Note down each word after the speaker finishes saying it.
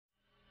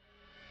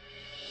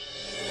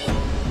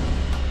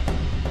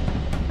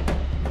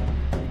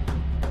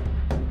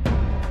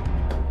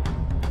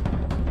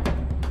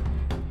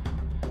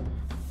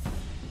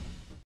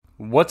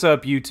What's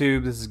up,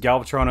 YouTube? This is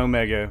Galvatron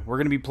Omega. We're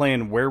going to be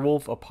playing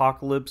Werewolf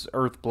Apocalypse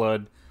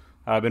Earthblood.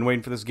 I've been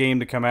waiting for this game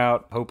to come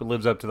out. Hope it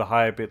lives up to the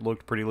hype. It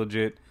looked pretty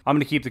legit. I'm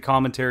going to keep the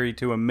commentary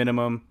to a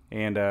minimum,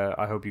 and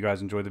I hope you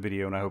guys enjoy the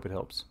video, and I hope it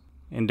helps.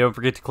 And don't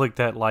forget to click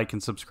that like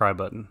and subscribe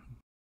button.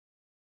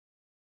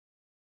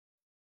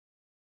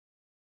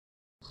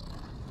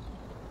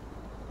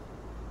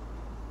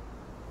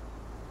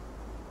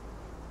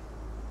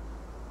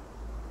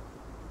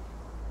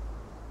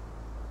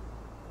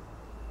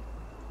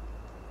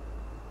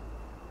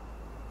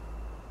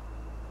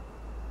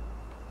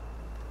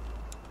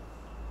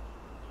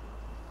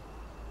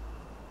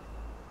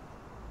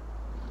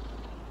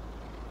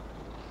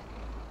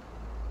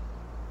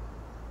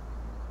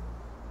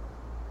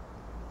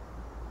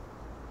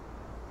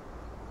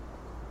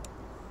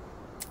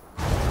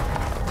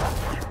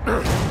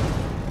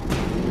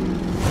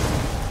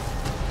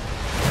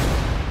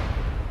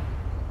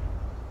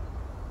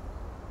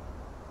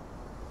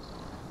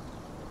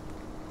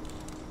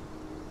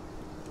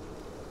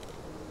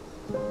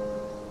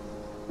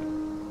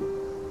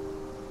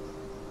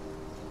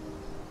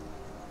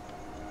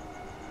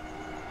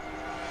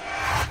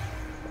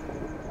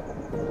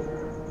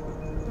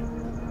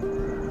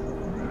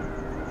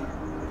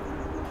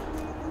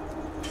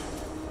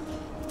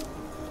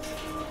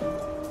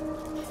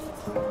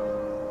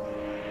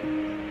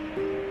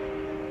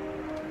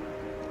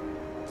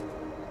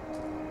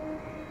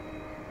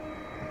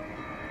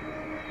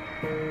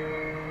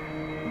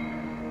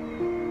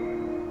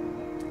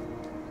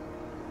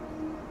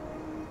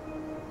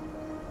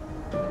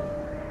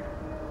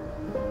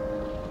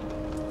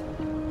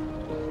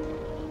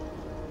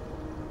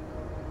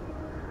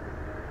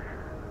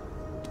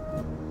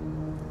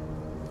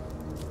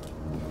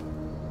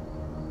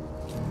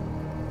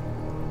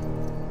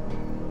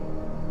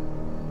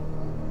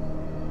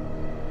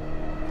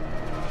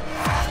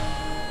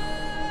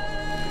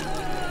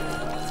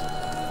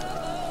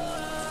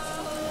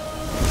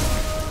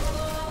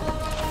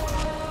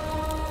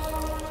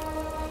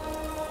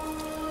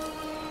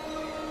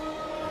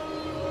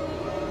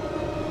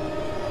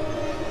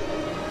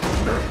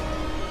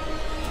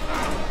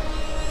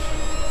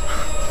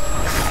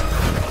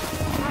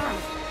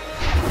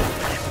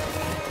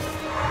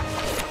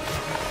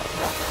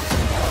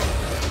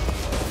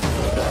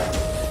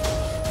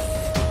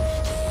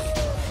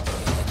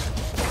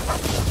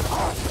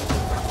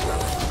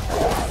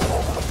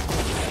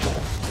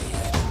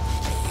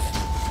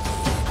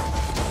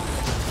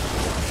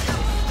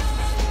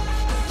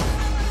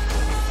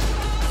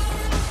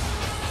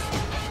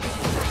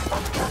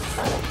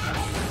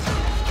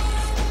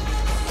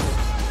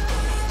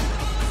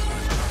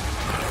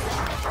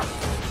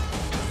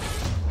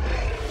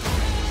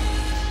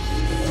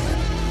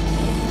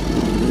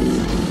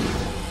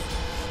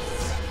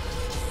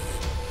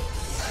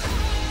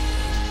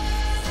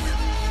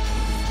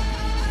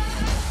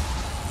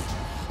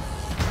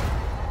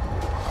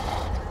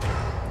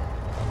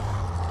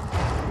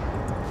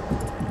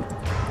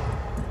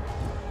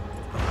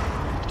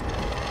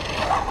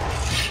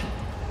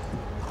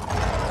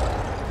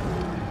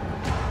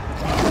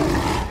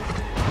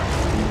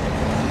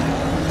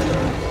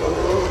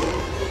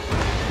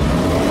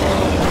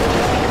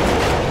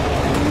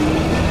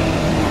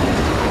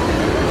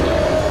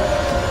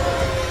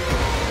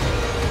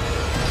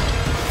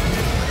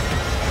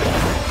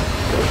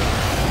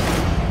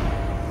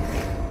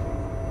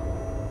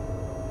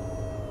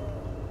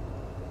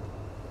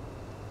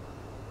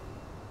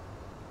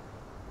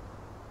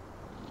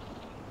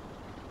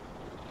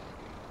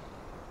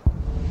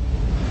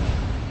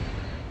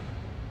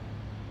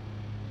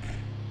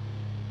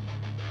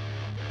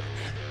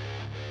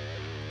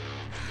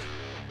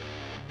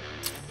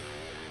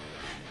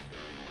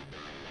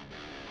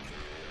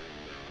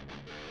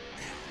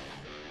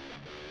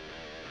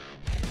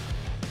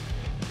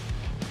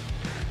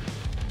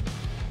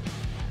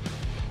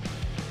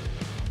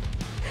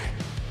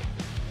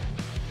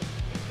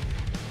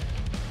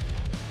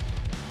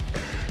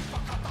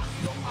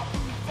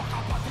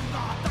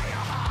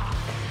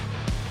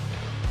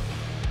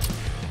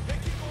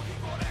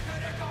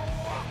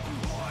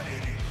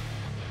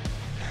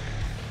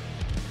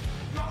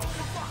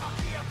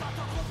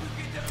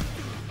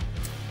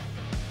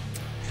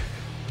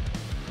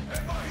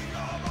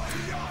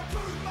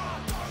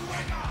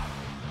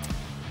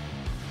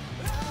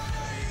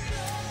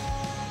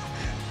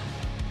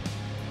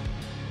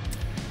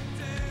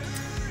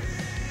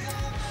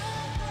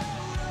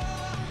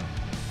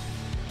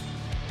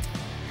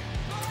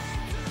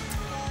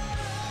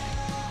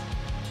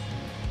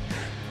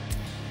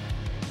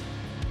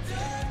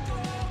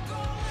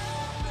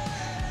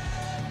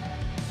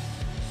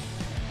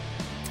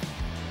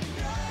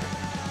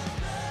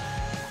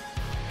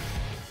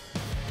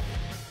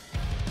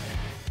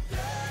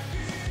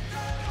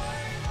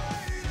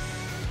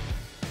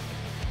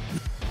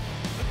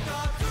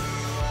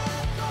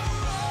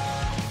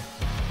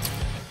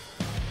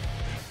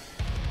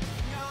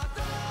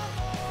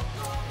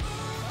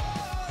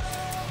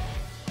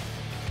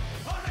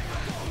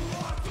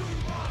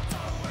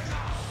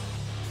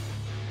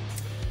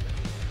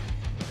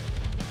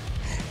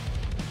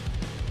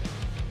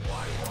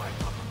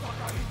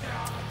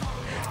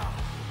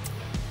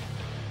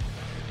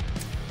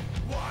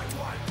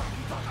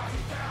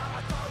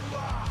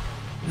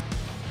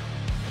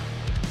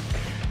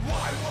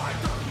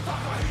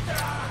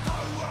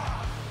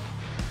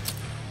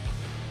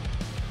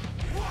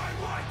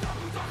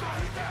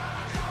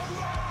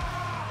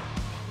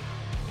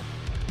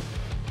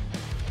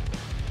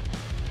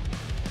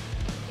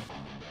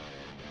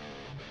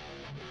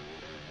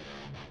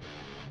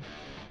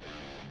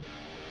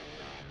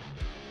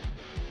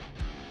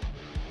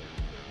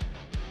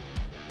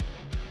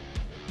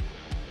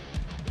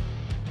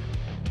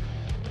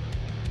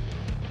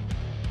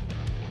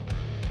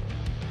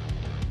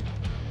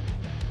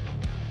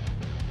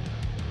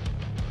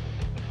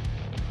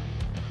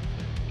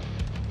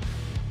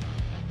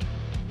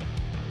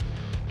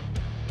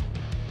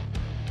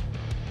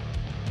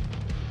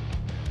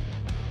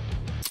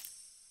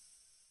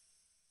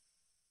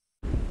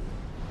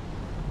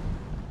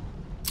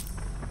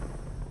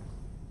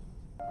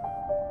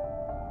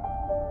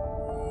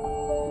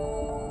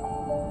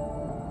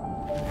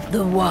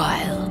 The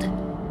Wild.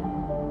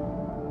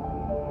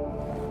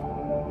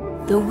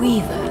 The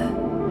Weaver.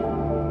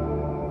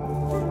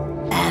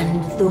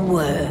 And the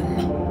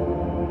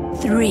Worm.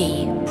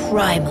 3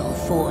 primal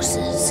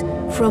forces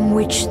from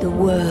which the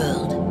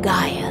world,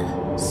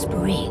 Gaia,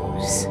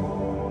 springs.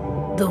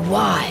 The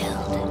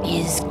Wild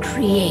is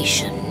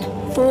creation,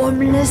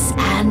 formless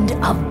and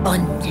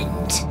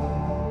abundant.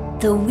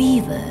 The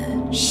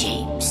Weaver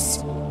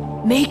shapes,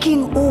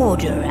 making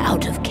order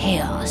out of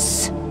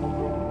chaos.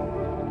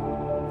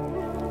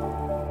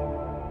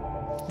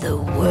 The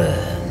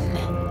Worm,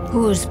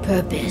 whose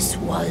purpose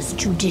was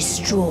to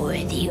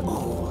destroy the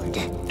old,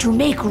 to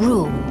make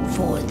room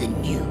for the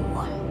new,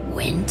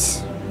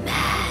 went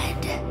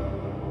mad.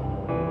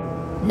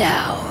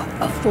 Now,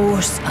 a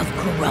force of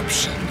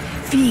corruption,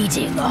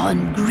 feeding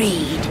on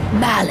greed,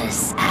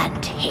 malice,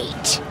 and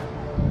hate.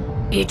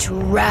 It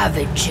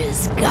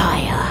ravages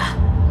Gaia.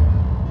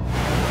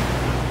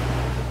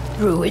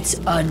 Through its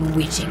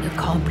unwitting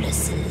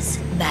accomplices,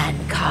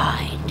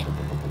 mankind,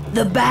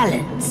 the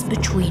balance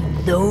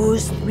between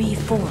those 3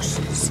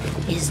 forces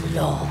is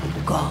long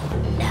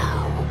gone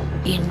now.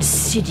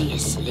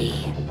 Insidiously,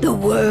 the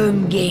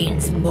Worm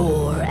gains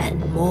more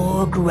and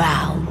more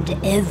ground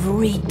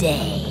every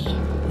day,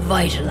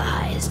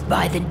 vitalized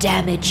by the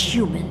damage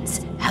humans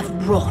have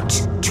brought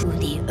to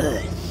the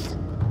Earth.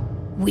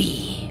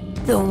 We,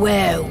 the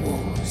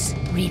werewolves,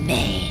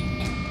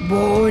 remain,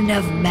 born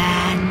of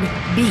man,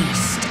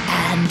 beast,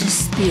 and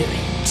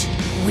spirit.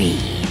 We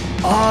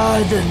are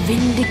the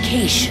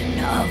vindication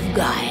of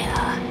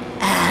Gaia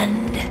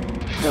and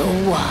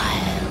the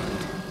Wild.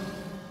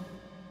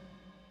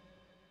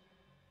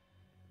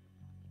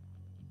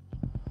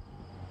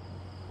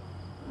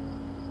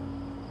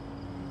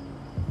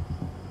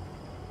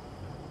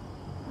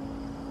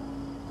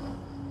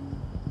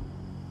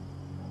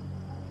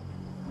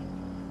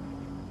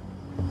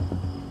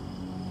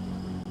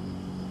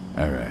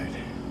 All right.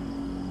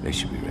 They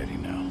should be ready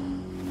now.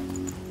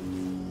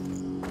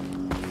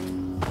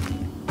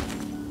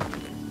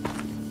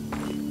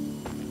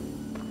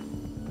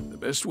 The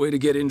best way to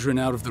get Indran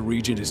out of the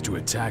region is to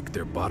attack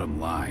their bottom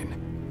line.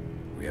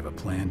 We have a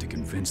plan to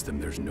convince them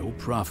there's no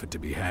profit to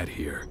be had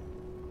here.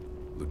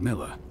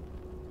 Ludmilla,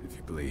 if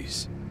you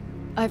please.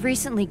 I've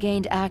recently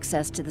gained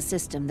access to the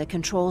system that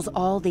controls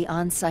all the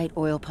on-site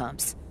oil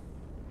pumps.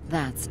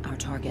 That's our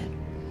target.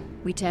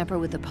 We tamper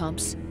with the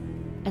pumps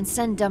and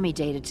send dummy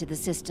data to the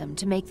system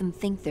to make them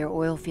think their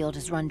oil field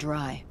has run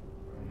dry.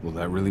 Will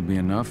that really be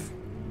enough?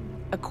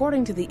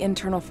 According to the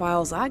internal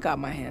files I got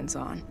my hands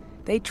on,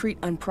 they treat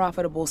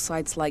unprofitable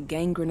sites like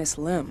gangrenous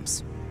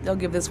limbs. They'll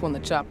give this one the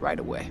chop right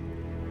away.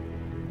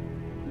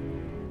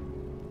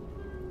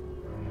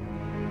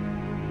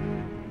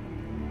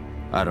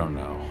 I don't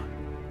know.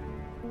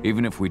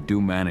 Even if we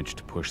do manage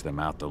to push them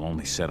out, they'll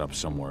only set up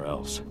somewhere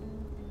else.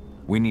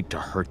 We need to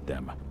hurt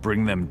them,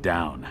 bring them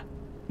down,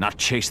 not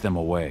chase them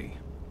away.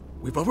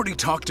 We've already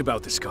talked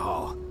about this,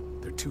 Kahal.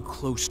 They're too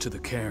close to the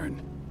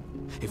cairn.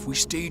 If we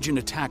stage an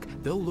attack,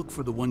 they'll look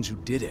for the ones who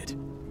did it.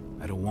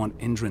 I don't want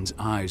Indran's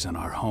eyes on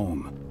our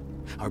home.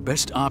 Our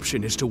best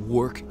option is to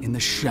work in the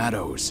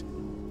shadows.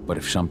 But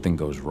if something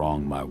goes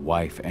wrong, my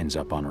wife ends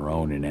up on her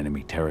own in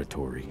enemy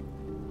territory.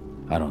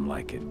 I don't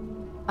like it.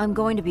 I'm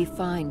going to be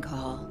fine,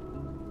 Call.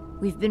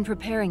 We've been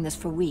preparing this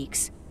for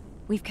weeks.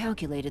 We've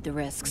calculated the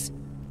risks.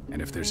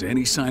 And if there's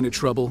any sign of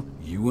trouble,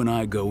 you and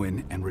I go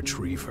in and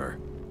retrieve her.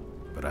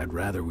 But I'd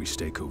rather we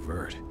stay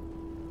covert.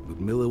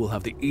 Ludmilla will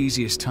have the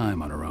easiest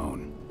time on her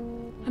own.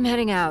 I'm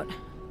heading out.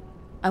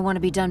 I want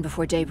to be done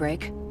before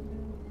daybreak.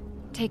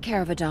 Take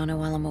care of Adana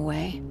while I'm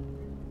away.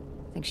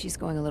 I think she's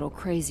going a little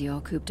crazy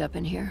all cooped up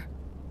in here.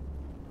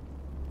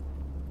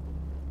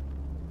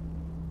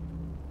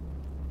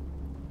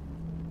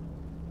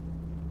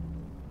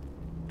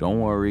 Don't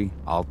worry,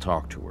 I'll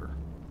talk to her.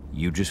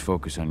 You just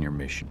focus on your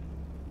mission.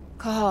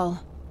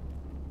 Call.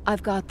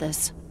 I've got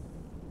this.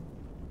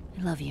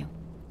 I love you.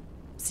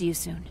 See you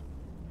soon.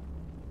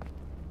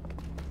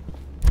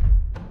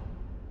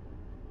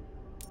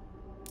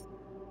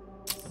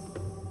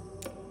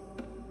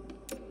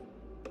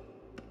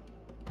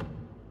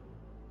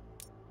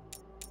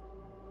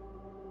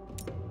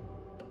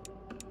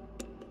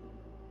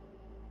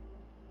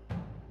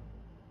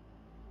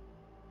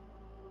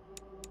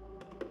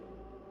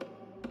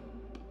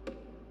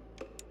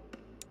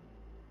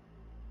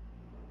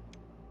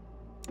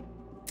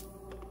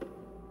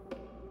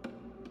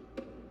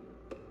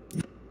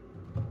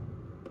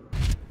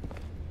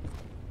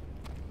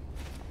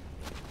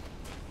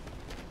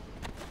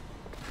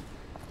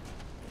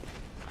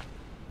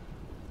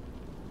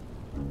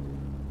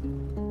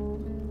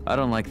 I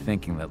don't like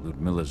thinking that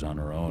Ludmilla's on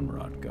her own,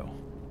 Rodko.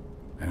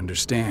 I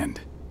understand.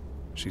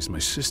 She's my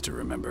sister,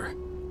 remember?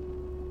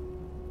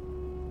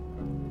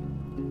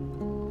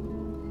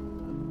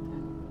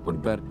 What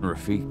about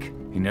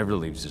Rafik? He never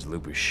leaves his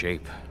lupus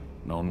shape.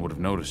 No one would have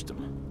noticed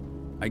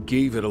him. I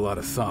gave it a lot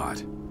of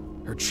thought.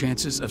 Her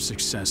chances of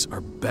success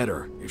are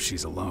better if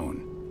she's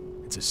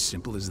alone. It's as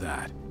simple as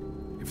that.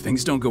 If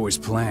things don't go as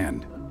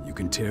planned, you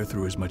can tear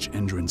through as much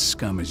Endron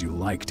scum as you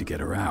like to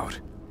get her out.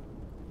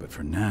 But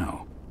for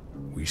now,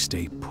 we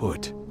stay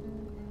put.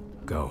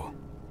 Go.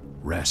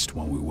 Rest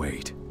while we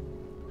wait.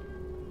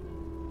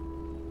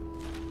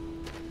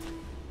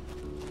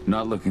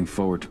 Not looking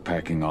forward to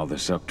packing all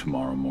this up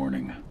tomorrow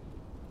morning.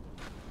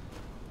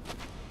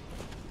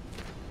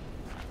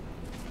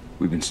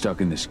 We've been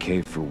stuck in this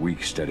cave for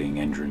weeks studying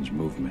Endrin's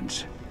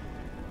movements.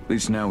 At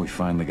least now we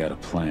finally got a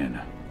plan.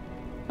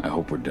 I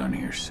hope we're done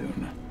here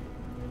soon.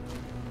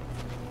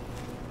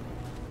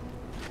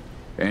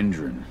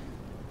 Endrin.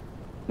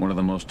 One of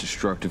the most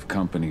destructive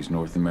companies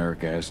North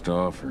America has to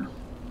offer.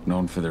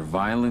 Known for their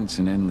violence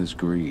and endless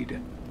greed.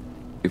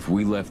 If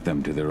we left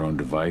them to their own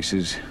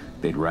devices,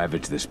 they'd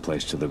ravage this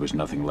place till there was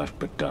nothing left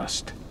but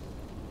dust.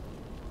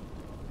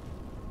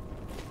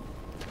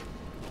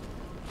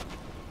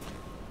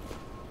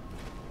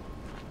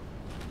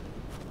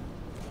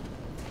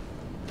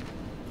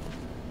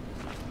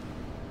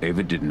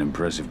 Ava did an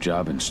impressive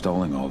job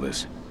installing all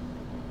this.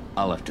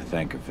 I'll have to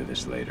thank her for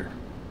this later.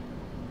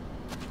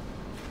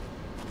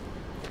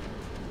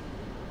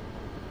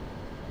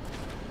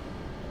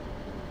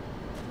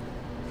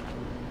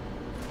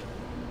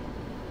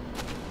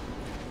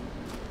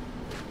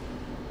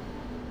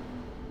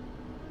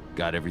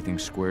 Got everything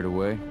squared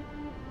away?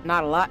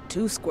 Not a lot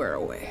to square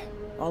away.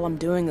 All I'm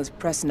doing is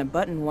pressing a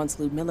button once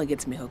Ludmilla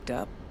gets me hooked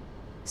up.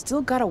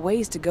 Still got a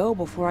ways to go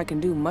before I can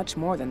do much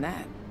more than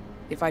that.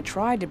 If I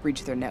tried to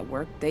breach their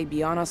network, they'd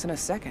be on us in a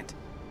second.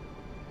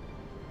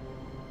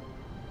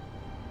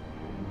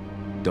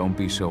 Don't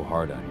be so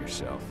hard on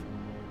yourself.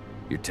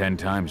 You're 10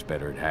 times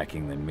better at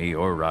hacking than me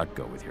or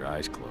Rotko with your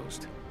eyes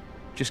closed.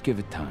 Just give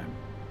it time.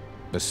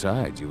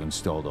 Besides, you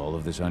installed all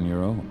of this on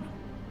your own.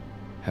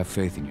 Have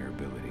faith in your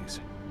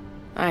abilities.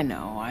 I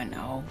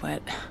know,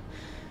 but...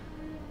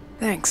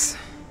 Thanks.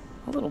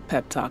 A little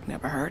pep talk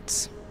never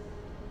hurts.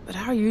 But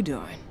how are you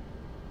doing?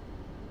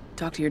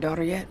 Talk to your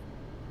daughter yet?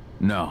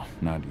 No,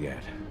 not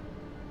yet.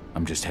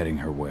 I'm just heading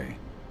her way.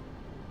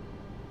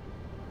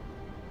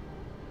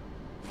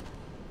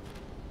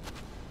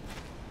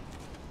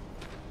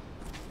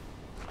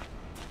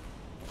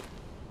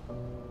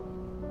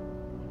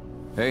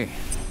 Hey,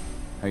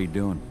 how you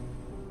doing?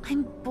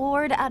 I'm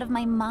bored out of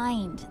my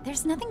mind.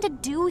 There's nothing to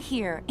do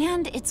here,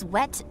 and it's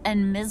wet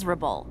and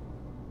miserable.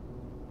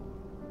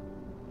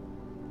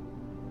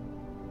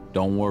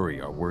 Don't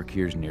worry, our work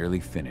here's nearly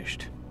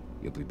finished.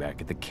 You'll be back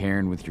at the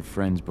cairn with your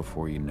friends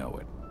before you know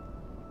it.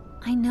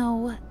 I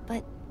know,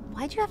 but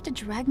why'd you have to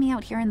drag me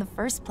out here in the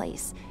first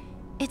place?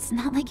 It's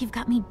not like you've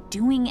got me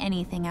doing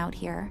anything out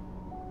here.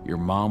 Your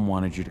mom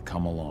wanted you to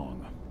come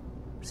along,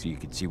 so you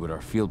could see what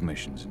our field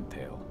missions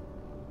entail.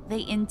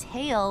 They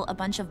entail a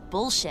bunch of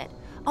bullshit.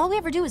 All we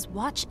ever do is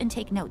watch and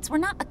take notes. We're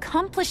not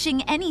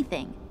accomplishing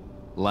anything.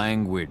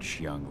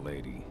 Language, young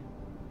lady.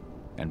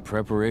 And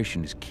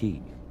preparation is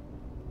key.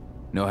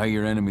 Know how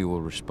your enemy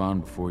will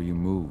respond before you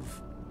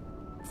move.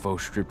 Foe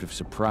stripped of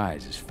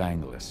surprise is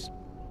fangless.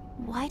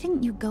 Why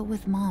didn't you go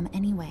with Mom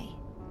anyway?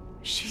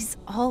 She's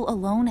all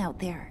alone out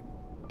there.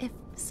 If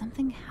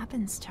something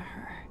happens to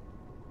her...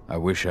 I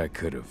wish I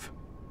could have.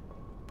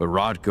 But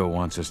Rodko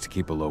wants us to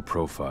keep a low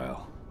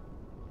profile.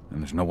 And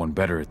there's no one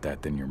better at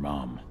that than your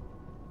mom.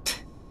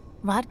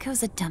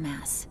 Rodko's a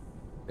dumbass.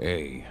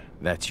 Hey,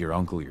 that's your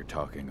uncle you're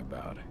talking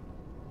about.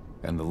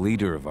 And the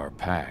leader of our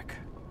pack.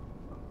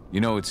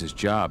 You know it's his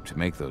job to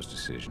make those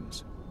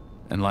decisions.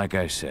 And like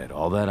I said,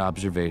 all that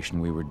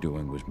observation we were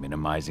doing was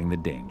minimizing the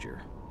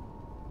danger.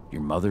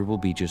 Your mother will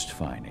be just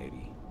fine,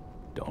 Adie.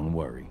 Don't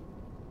worry.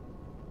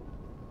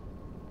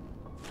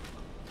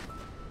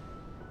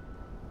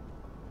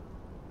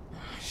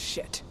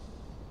 Shit.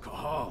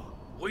 Cahal,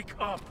 wake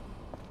up!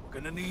 We're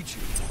gonna need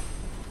you.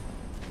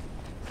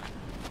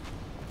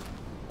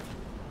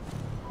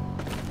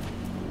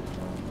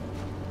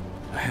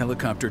 A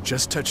helicopter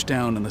just touched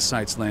down on the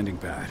site's landing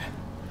pad.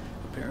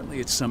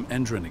 Apparently it's some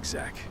Endrin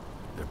exec.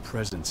 Their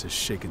presence is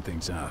shaking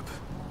things up.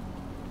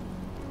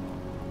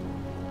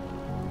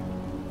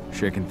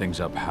 Shaking things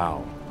up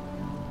how?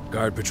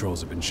 Guard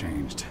patrols have been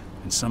changed,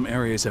 and some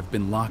areas have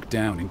been locked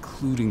down,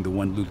 including the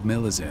one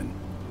Ludmilla's in.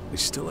 They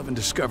still haven't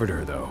discovered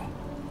her, though.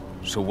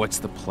 So what's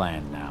the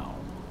plan now?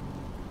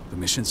 The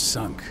mission's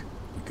sunk.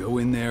 We go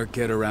in there,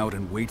 get her out,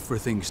 and wait for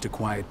things to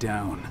quiet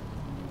down.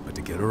 But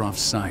to get her off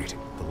site,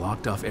 the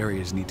locked-off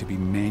areas need to be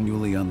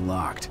manually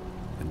unlocked,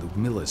 and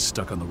Ludmilla's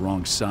stuck on the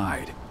wrong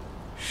side.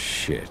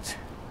 Shit.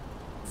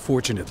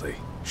 Fortunately,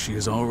 she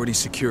has already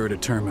secured a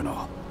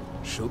terminal.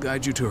 She'll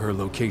guide you to her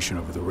location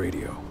over the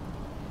radio.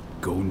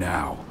 Go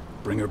now.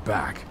 Bring her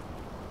back.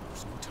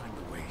 There's no time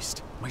to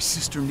waste. My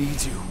sister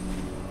needs you.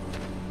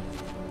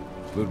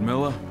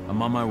 Ludmilla,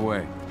 I'm on my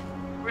way.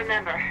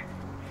 Remember,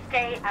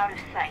 stay out of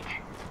sight.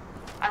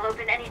 I'll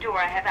open any door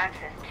I have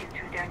access to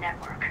through their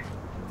network.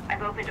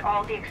 I've opened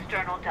all the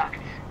external ducts.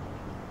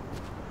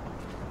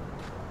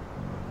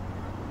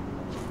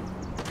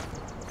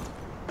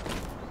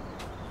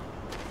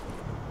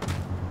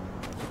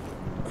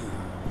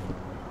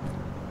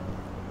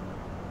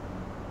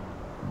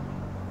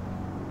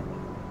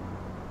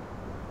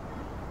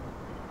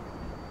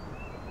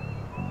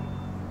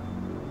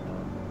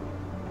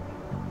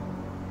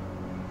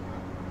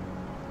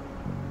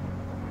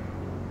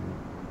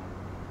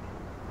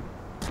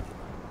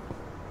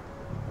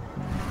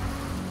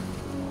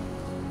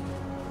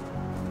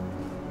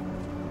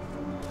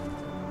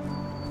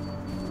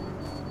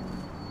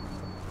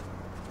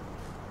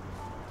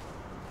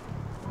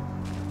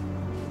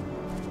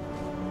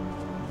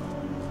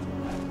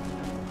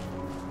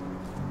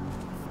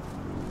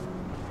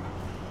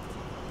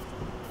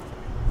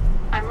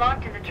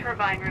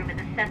 turbine room in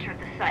the center of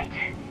the site.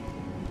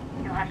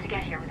 You'll have to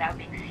get here without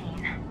being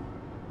seen.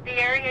 The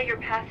area you're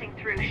passing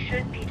through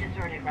should be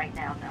deserted right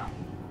now, though.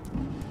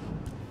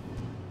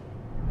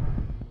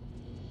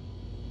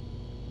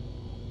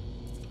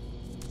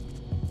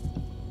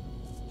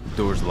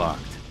 Door's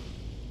locked.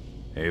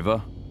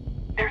 Ava?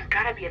 There's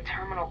gotta be a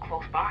terminal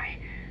close by.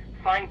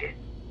 Find it.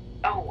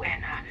 Oh,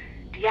 and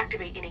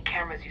deactivate any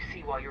cameras you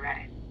see while you're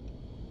at it.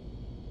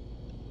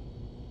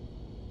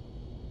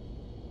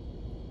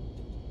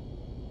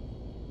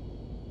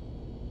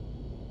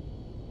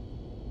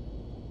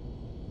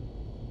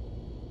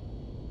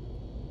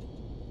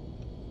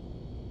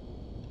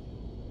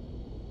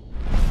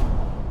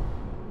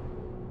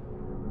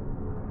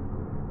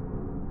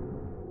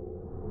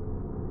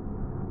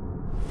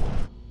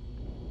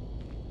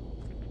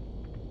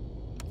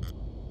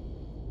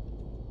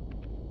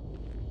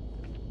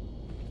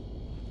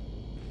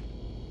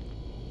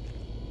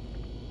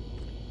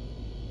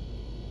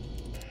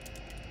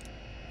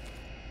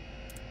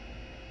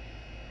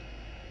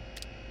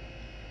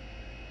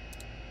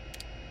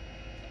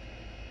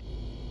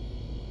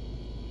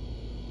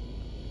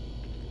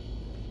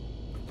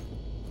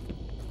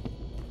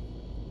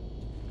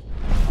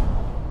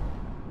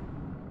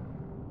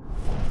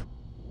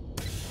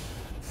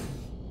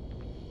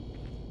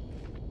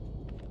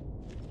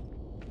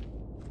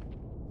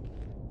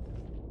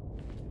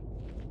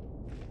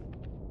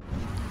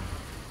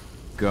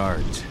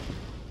 Guards.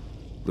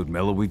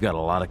 Ludmilla, we've got a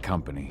lot of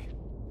company.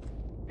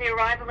 The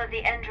arrival of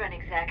the Endron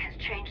exec has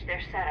changed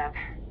their setup.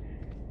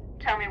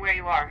 Tell me where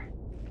you are.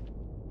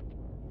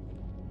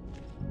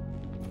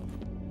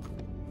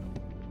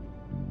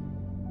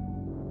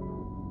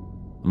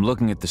 I'm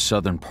looking at the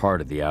southern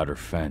part of the outer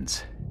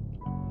fence.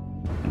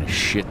 And a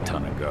shit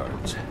ton of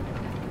guards.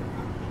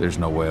 There's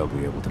no way I'll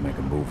be able to make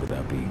a move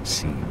without being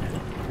seen.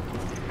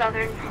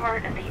 Southern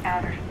part of the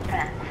outer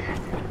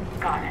fence.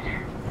 Got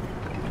it.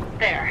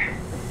 There.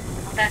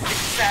 That should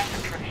distract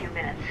them for a few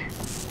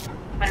minutes.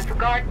 But if a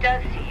guard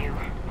does see you...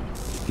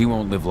 He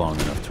won't live long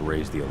enough to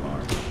raise the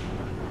alarm.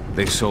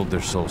 They sold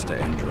their souls to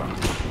Endron.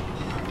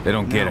 They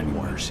don't get any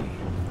mercy.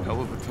 Hell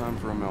of a time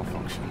for a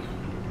malfunction.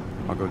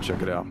 I'll go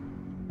check it out.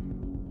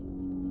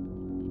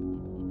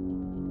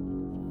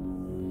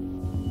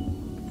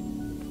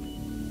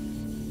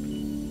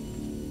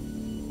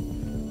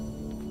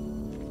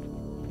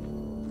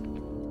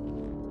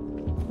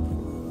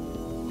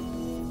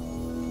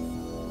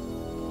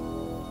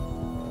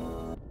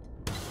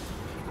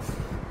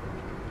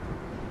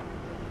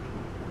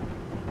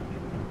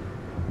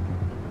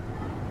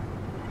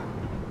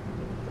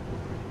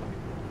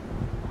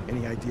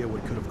 Any idea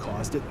what could have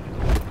caused it?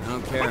 I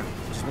don't care.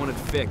 Just want it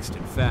fixed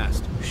and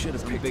fast. Should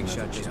have. Some big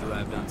shot just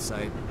arrived on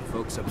site.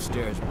 Folks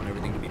upstairs want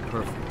everything to be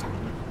perfect.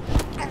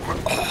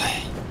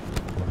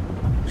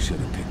 Should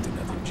have picked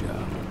another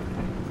job.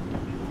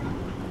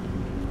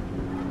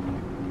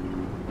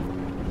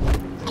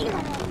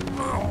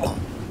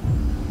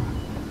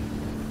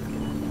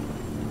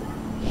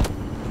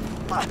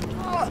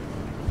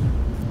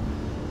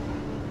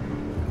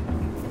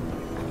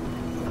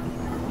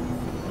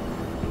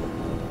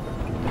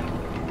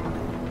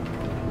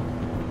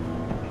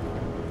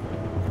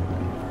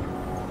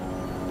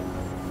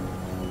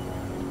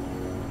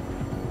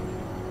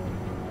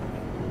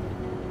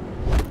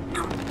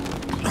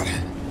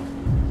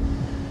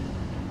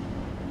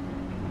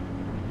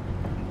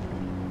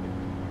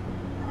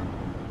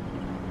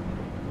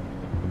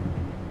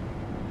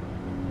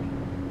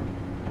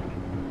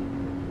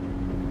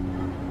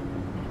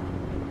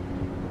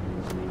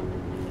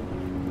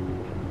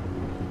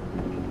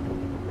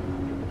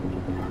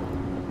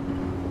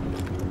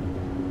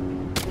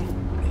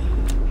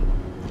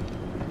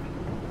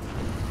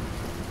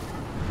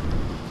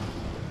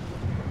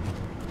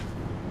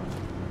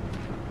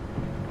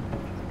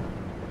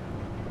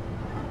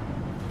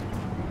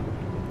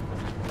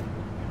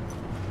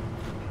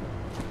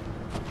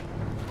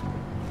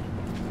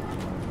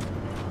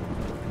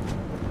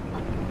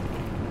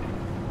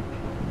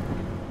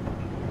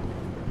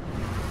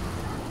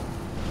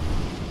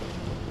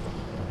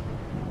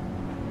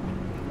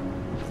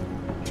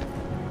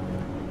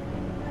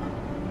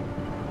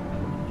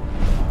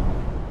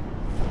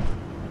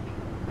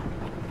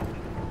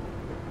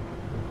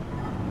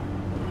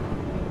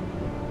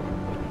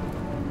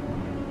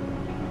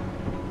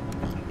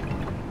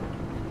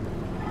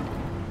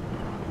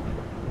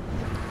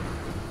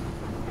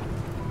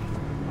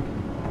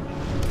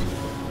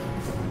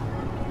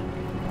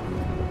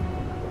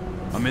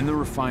 I'm in the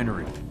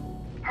refinery.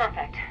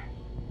 Perfect.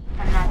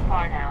 I'm not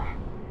far now.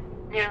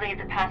 Nearly at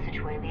the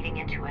passageway leading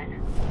into it.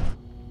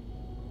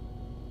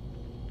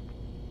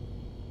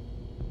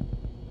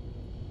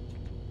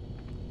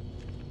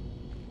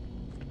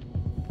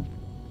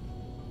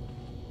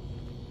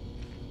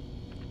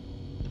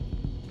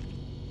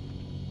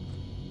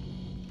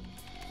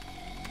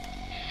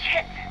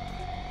 Shit!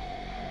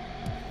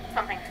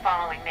 Something's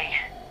following me.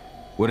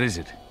 What is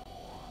it?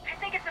 I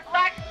think it's a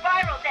black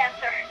spiral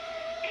dancer.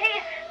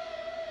 He's...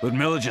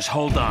 Ludmilla, just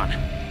hold on.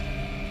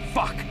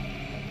 Fuck!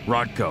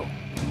 Rodko.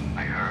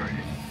 I heard.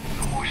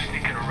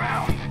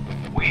 around.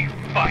 We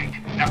fight.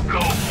 Now go.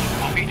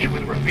 I'll meet you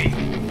with Rafik.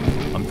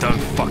 I'm done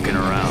fucking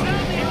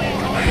around.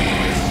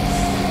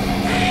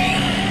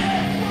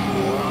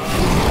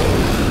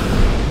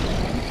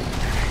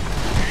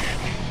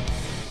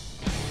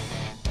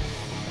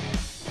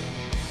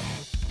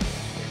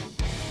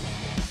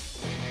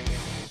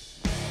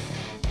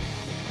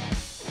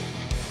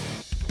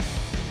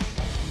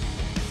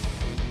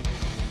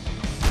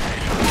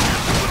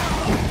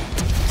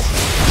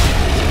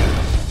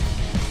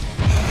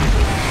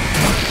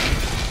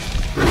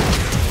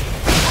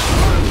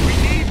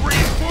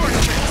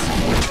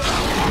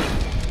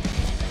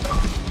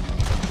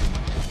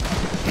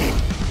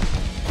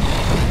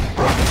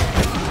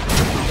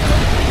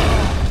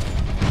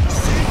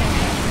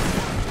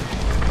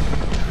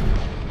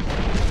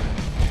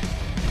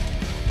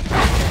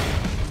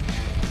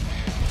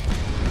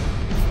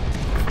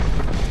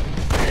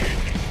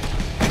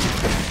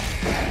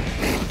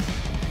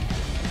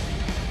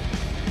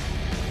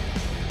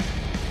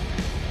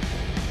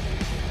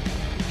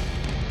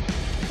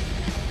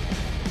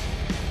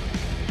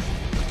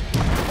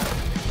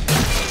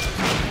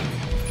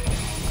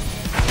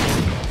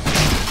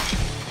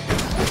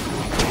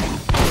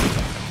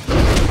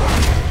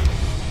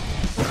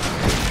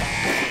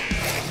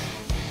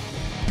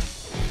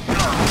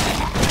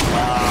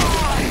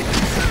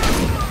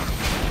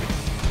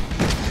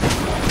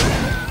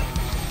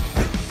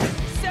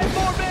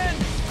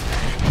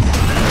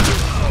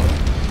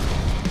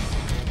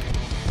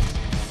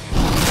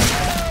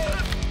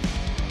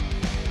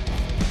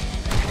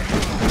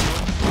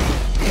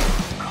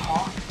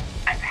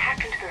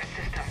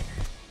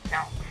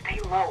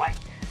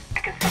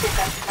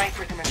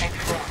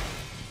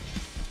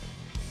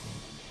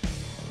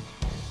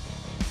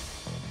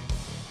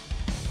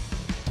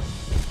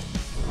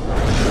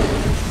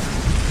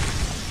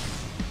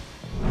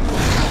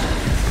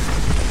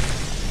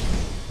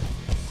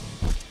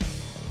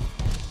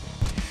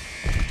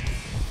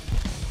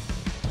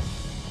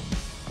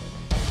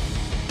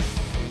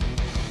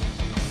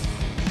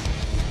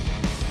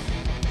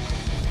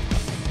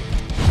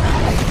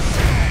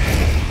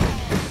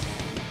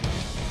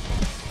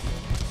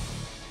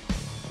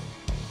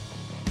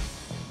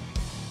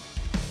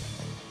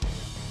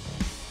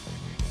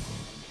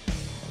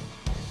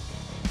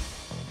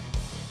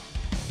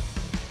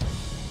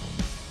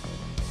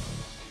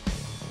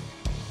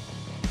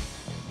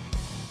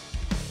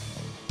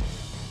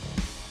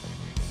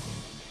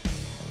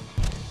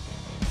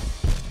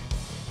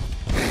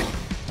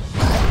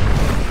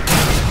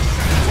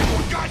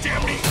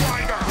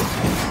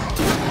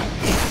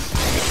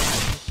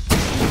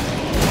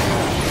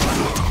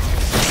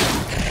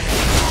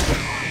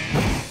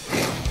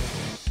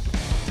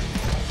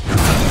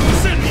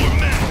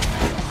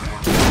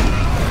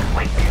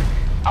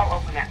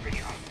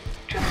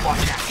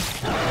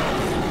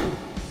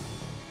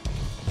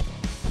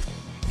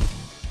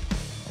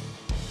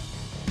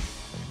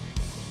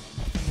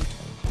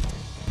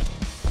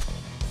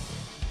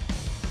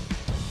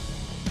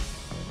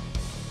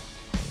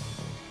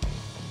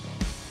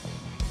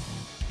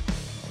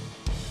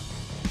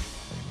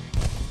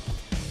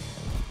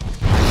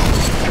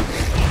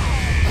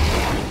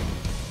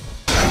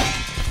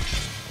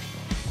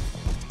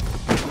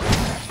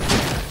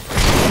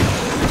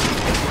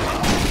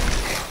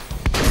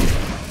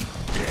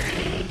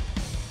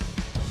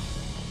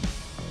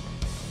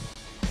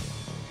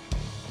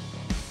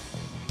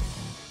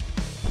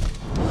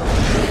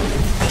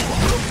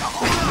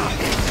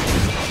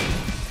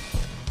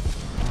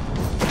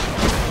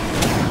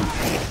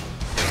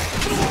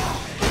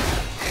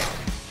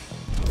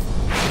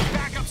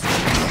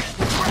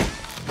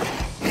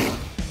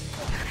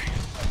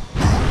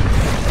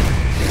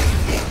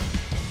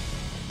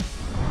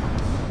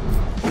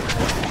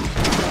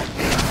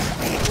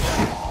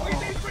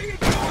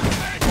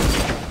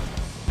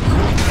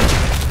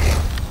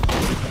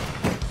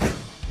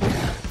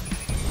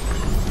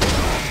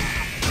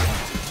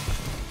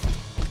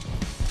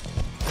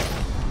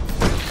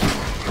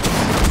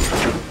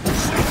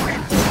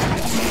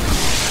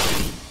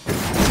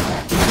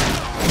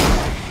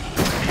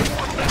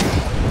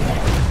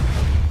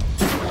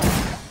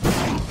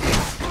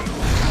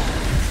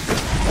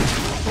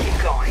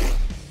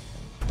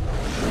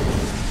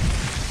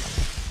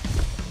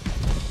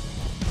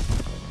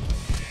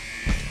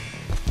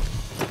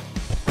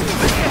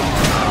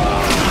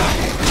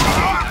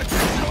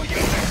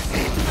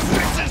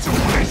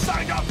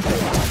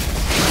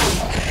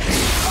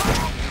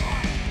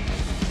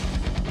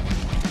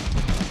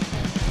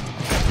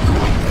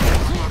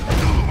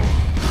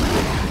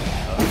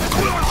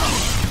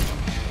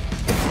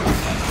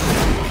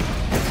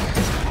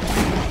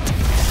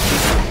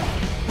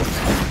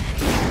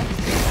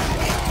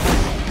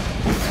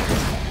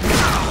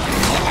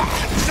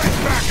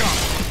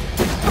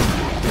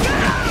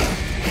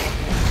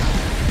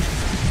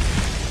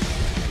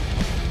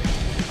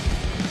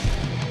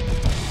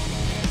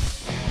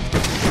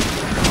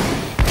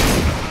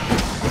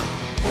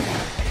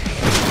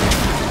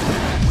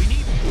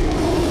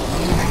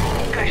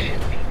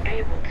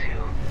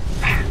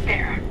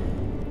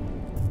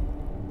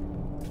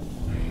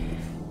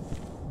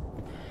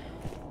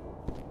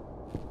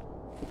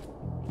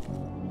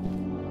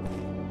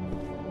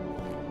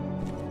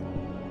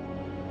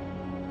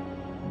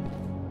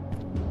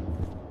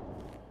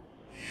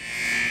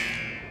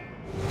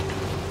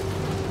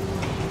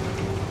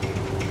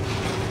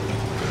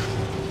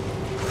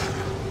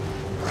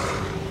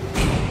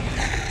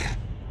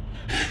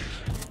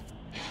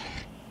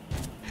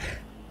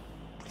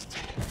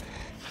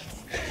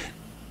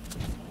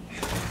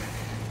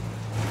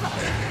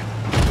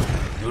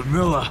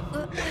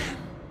 Ludmilla!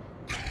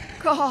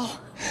 Call.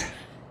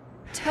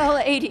 Tell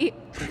 80.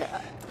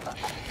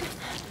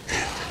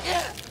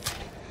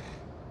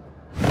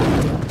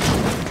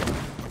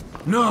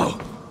 No!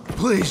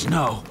 Please,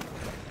 no!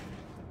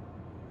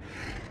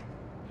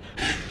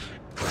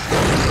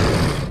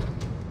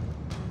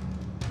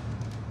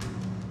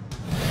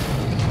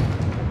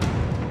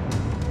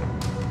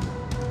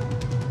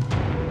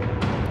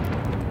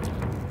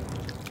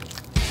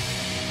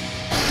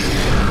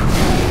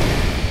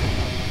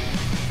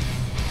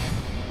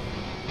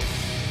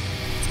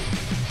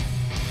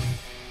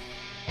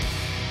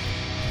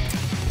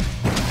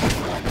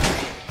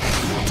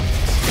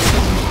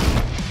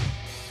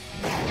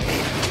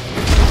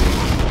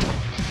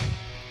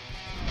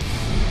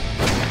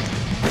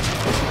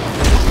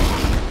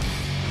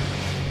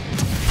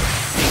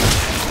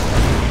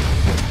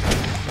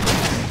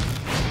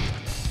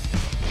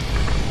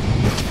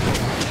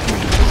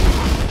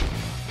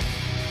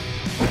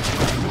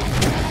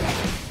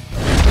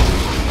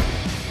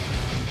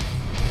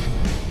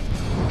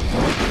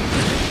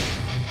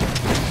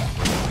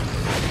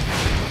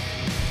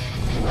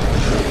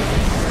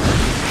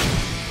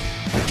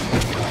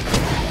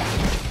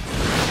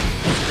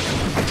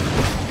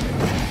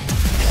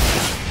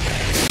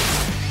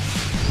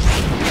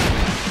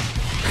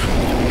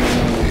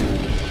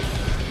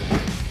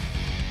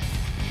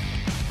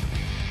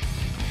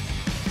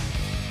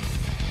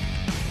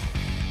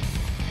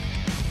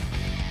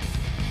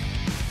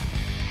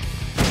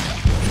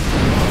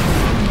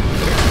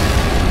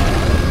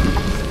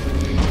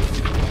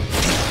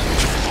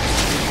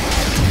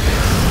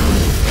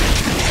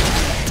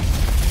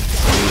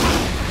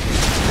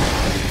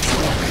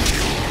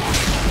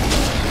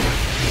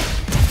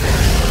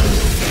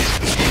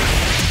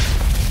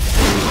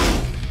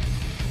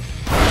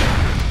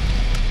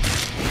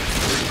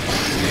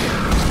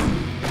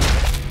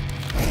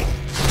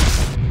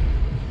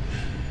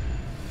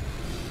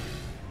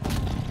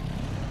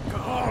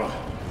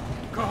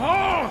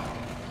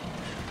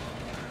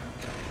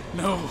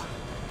 No.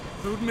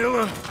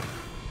 Ludmilla.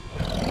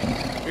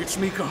 It's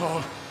me,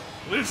 Cahal.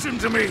 Listen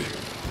to me.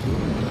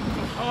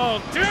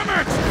 Cahal, damn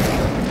it!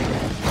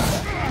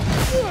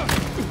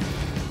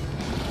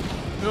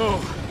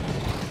 No.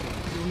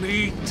 You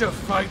need to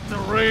fight the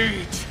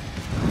rage.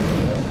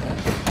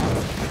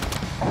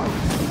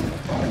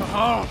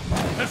 Cahal,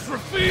 that's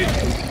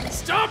Rafik!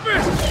 Stop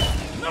it!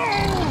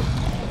 No!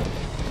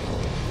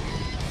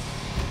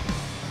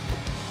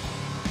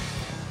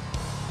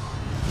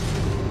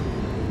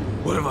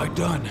 What have I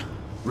done?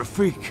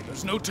 Rafik!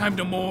 There's no time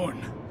to mourn.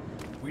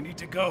 We need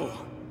to go.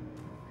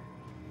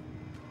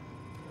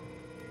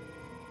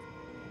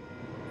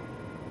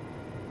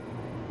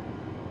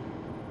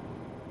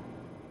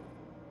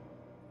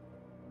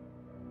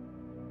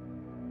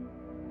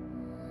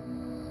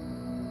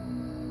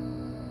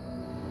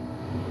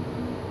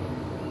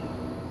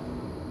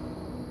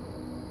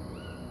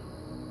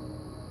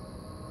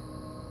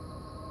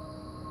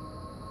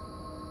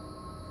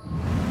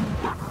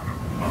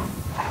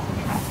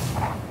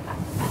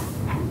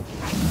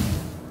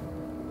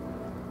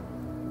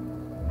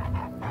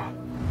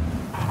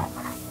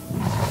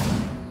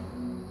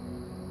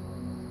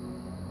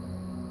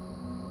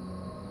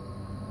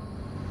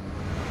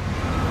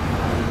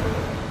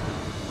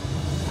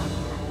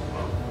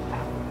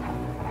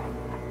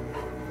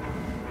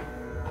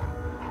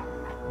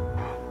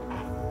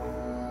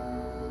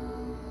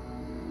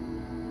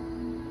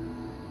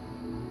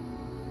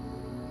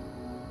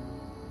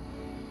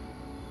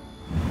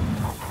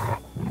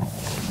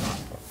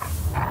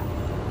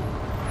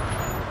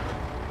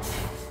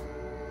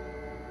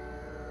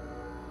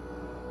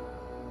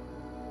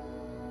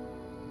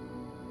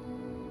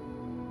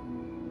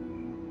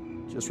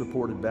 Just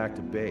reported back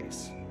to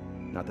base.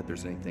 Not that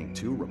there's anything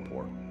to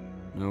report.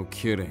 No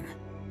kidding.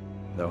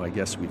 Though I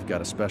guess we've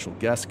got a special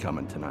guest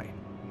coming tonight.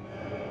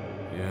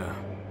 Yeah,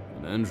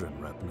 an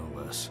Endron rep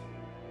no less.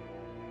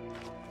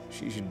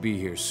 She should be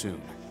here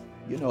soon.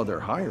 You know they're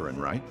hiring,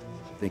 right?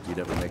 Think you'd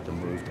ever make the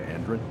move to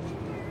Endron?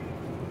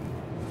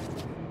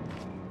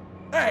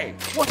 Hey!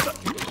 What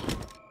the...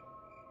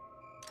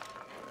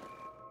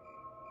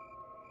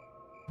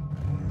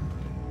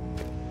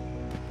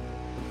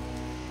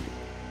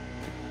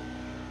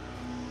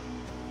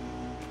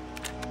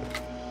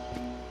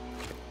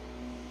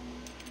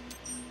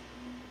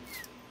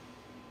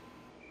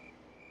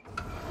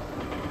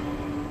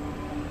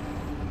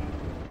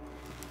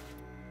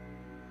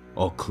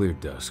 All clear,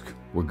 Dusk.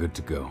 We're good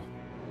to go.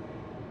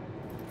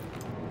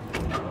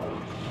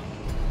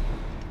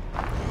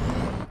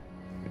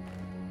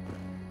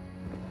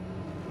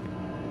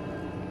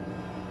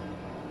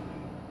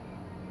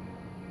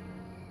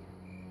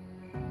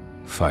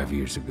 "5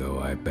 years ago,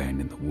 I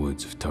abandoned the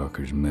woods of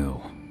Tarker's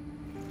Mill.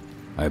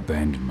 I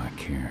abandoned my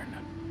cairn.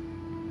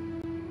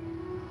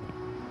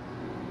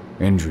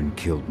 Endron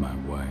killed my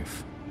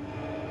wife.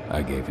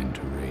 I gave in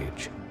to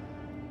rage.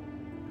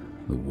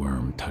 The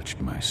worm touched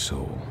my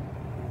soul.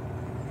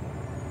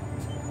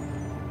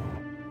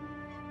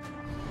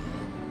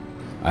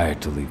 I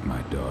had to leave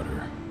my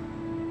daughter.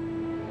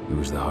 It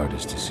was the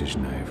hardest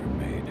decision I ever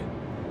made.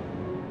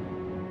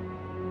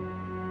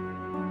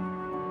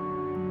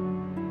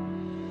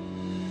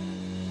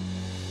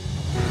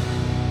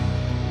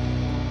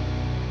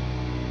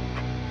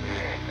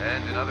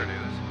 And in other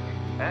news,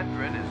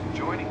 Endrin is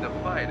joining the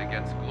fight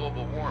against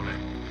global warming.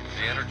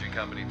 The energy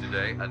company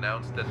today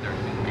announced that their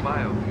new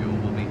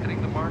biofuel will be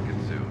hitting the market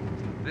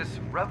soon. This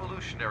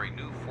revolutionary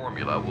new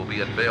formula will be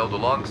unveiled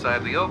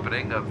alongside the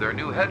opening of their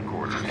new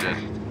headquarters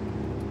in...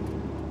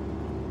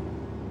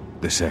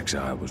 This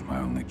exile was my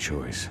only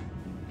choice.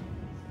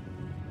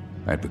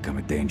 I'd become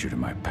a danger to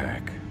my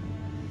pack.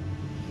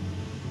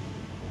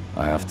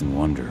 I often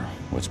wonder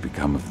what's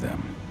become of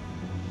them.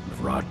 Of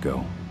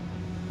Rodko,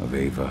 of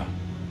Ava,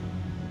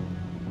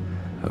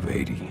 of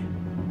 80.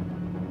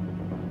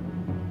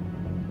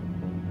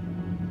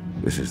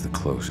 This is the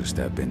closest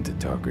I've been to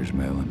Talker's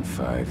Mill in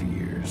 5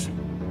 years.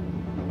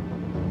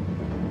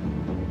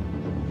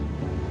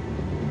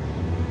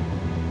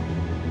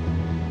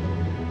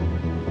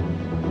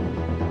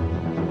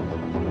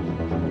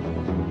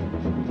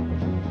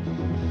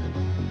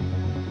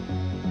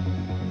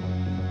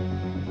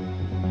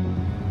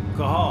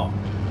 Cahal,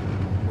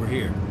 we're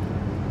here.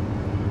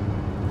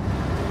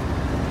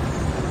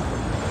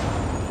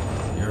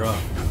 You're up.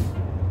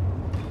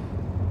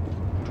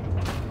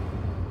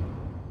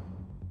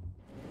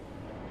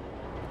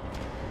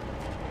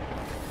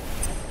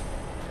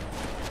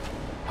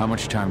 How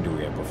much time do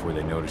we have before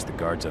they notice the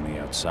guards on the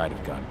outside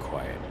have gone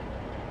quiet?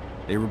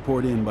 They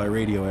report in by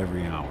radio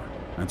every hour.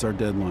 That's our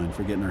deadline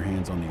for getting our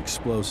hands on the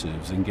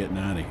explosives and getting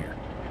out of here.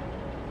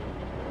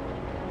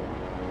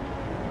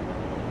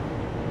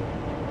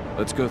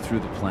 Let's go through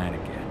the plan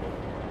again,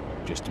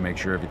 just to make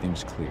sure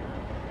everything's clear.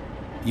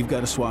 You've got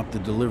to swap the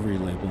delivery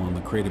label on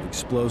the crate of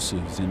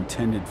explosives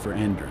intended for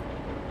Endrin.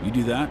 You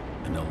do that,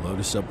 and they'll load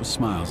us up with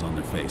smiles on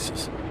their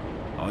faces.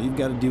 All you've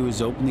got to do is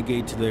open the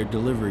gate to their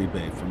delivery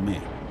bay for me.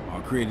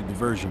 I'll create a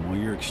diversion while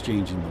you're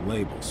exchanging the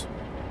labels.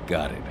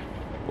 Got it.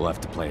 We'll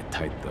have to play it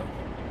tight, though.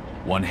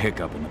 One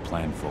hiccup and the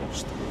plan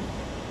falls through.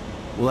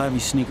 We'll have you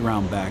sneak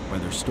around back by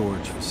their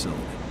storage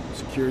facility.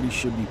 Security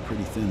should be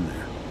pretty thin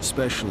there,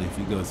 especially if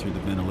you go through the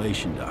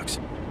ventilation ducts.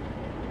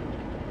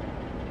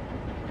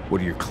 What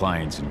do your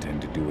clients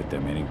intend to do with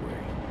them anyway?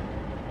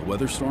 The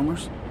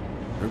Weatherstormers?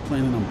 They're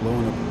planning on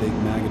blowing up a big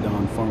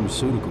Magadon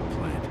pharmaceutical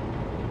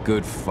plant.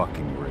 Good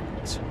fucking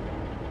riddance.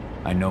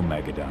 I know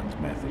Magadon's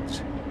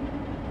methods.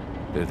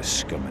 They're the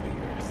scum of the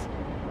earth.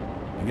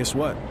 And guess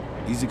what?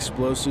 These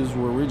explosives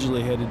were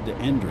originally headed to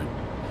Endrin,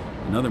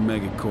 another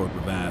megacorp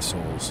of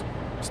assholes.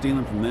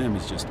 Stealing from them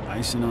is just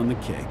icing on the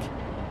cake.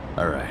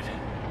 All right.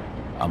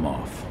 I'm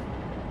off.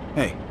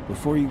 Hey,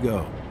 before you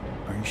go,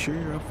 are you sure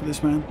you're up for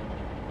this, man?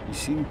 You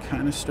seem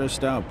kind of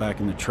stressed out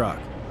back in the truck.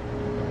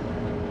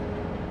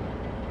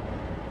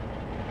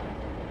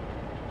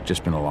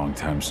 Just been a long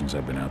time since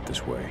I've been out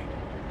this way.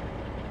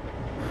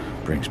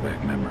 Brings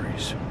back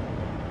memories.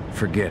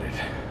 Forget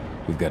it.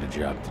 We've got a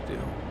job to do.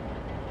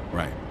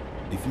 Right.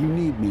 If you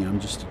need me, I'm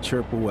just a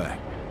chirp away.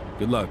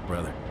 Good luck,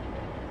 brother.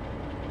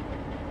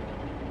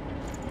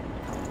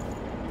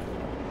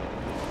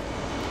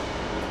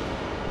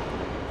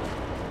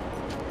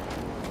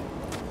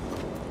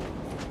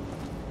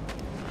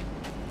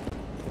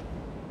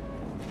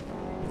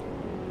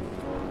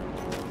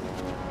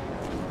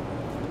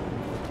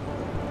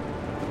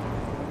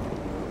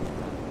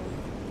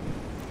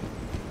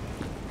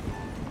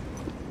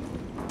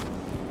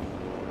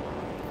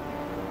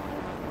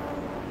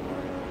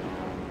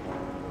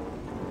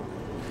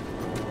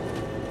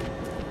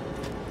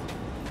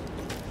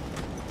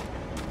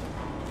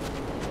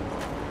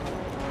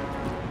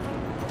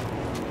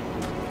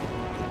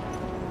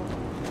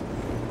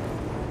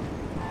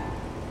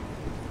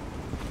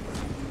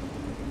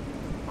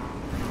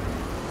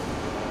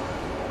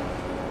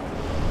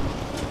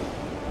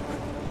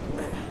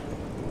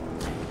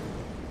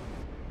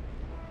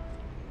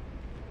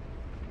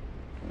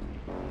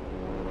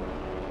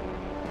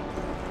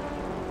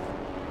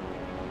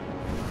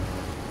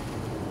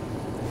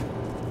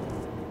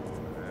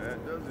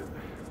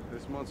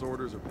 This month's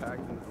orders are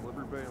packed in the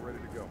delivery bay and ready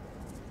to go.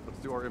 Let's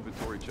do our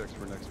inventory checks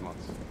for next month.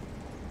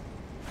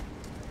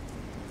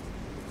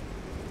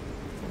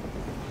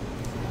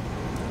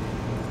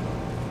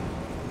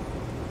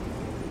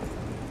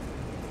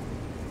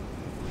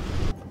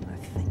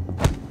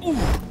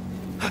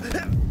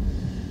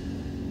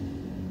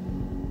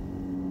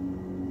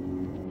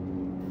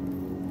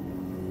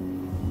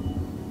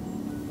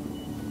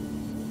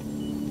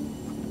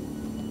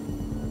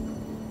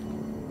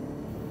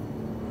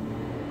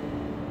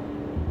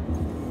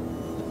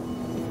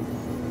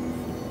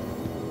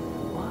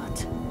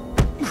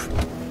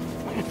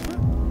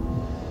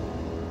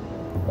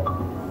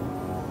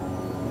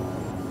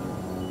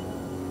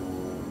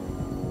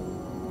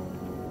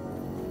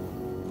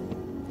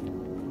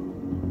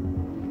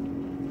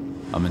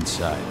 I'm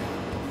inside.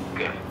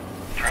 Good.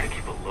 Try to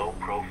keep a low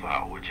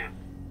profile, would you?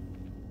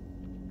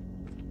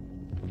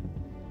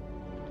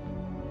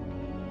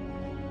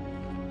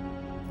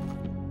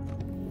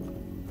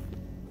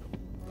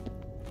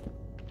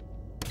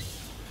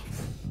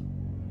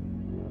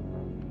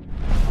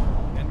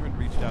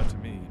 worked out to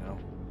me, you know?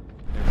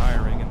 They're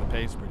hiring and the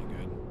pay's pretty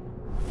good.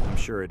 I'm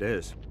sure it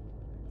is.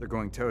 They're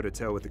going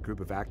toe-to-toe with a group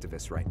of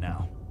activists right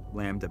now.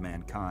 Lambda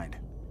Mankind.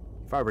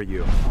 If I were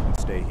you, I'd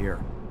stay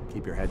here.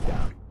 Keep your head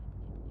down.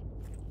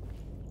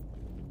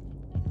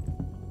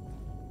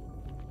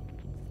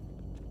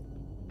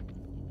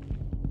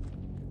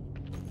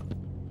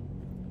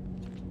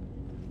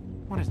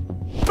 What is...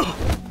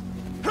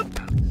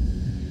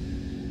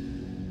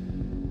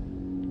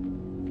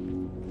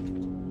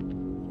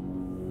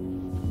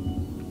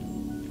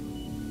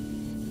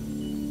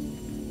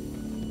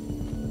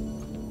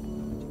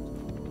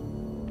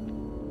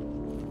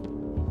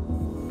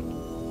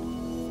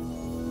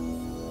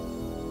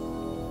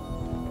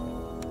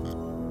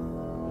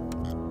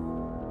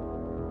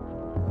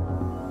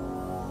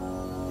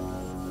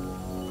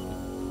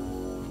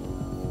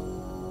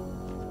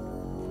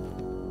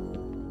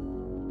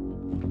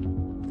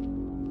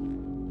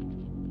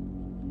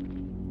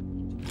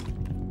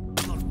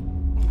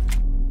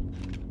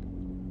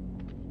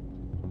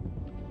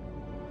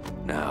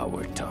 Now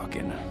we're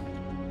talking.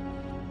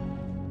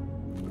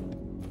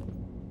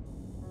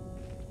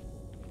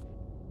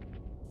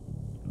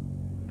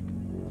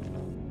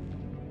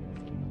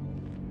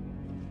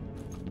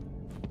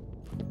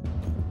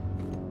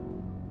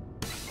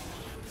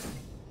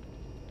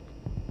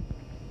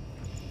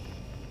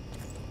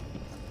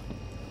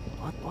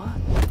 What?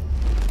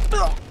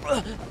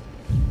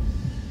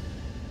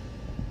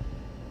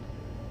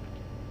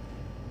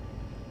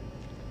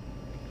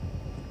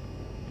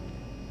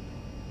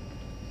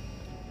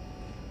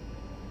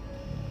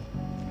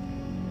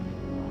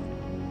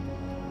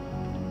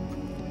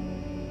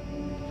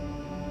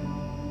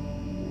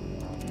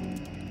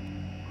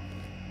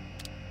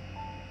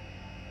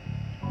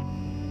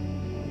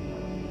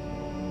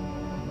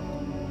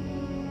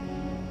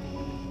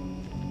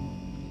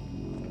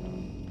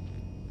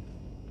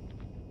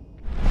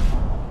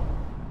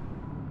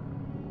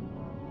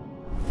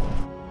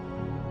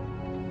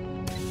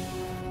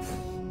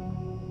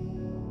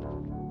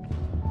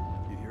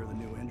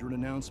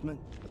 Announcement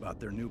about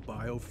their new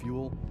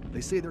biofuel.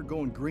 They say they're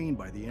going green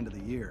by the end of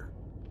the year.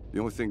 The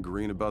only thing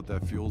green about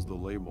that fuel's the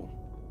label.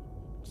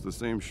 It's the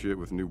same shit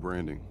with new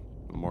branding.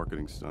 A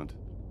marketing stunt.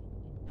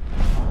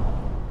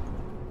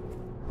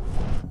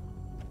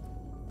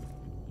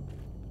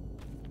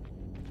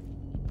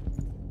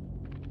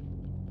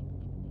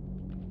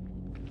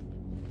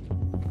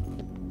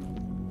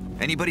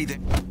 Anybody that...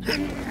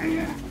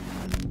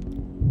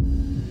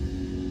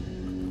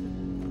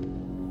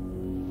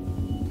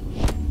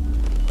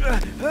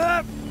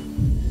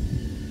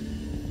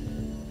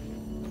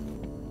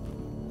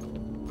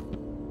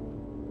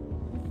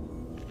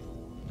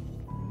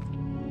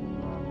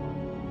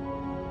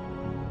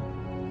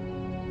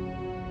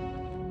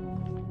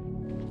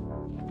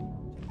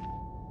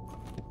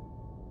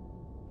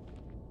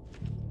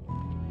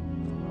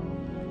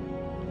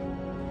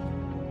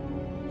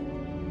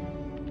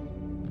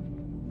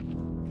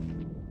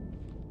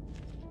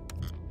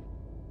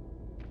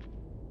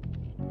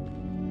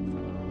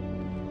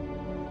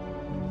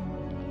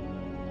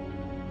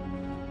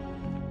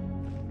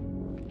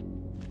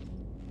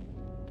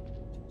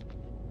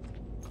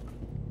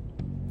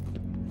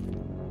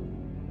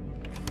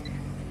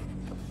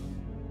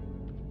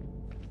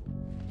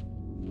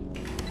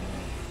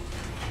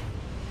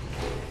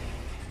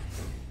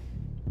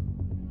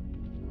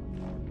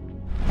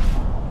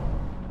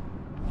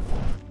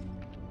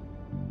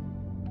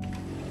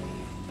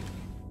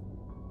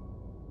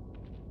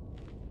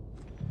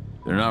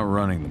 They're not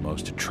running the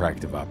most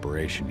attractive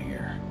operation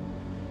here.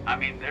 I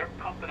mean, they're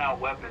pumping out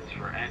weapons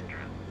for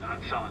Endron,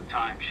 not selling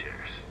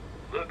timeshares.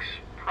 Looks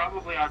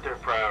probably aren't their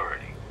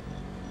priority.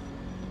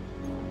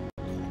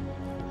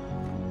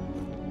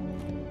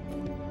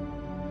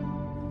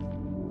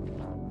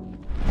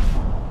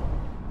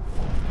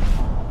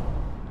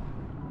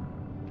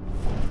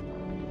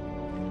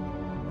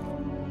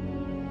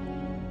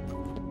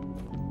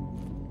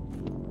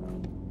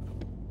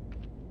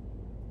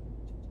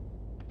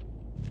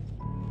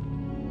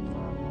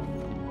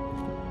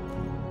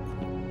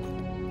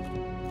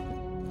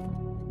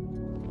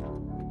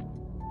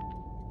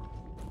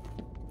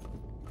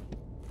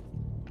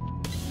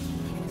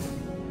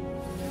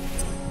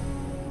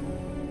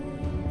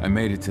 I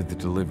made it to the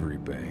delivery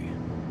bay.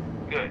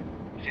 Good.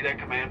 See that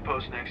command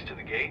post next to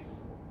the gate?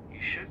 You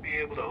should be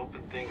able to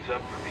open things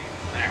up for me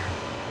from there.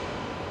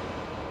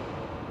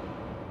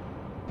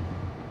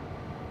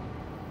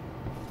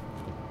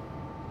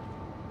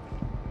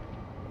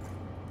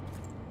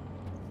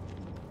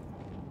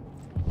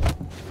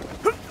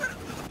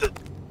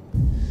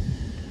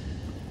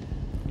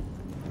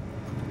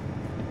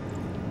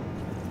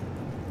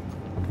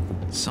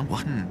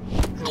 Someone...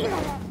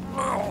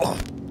 Huh?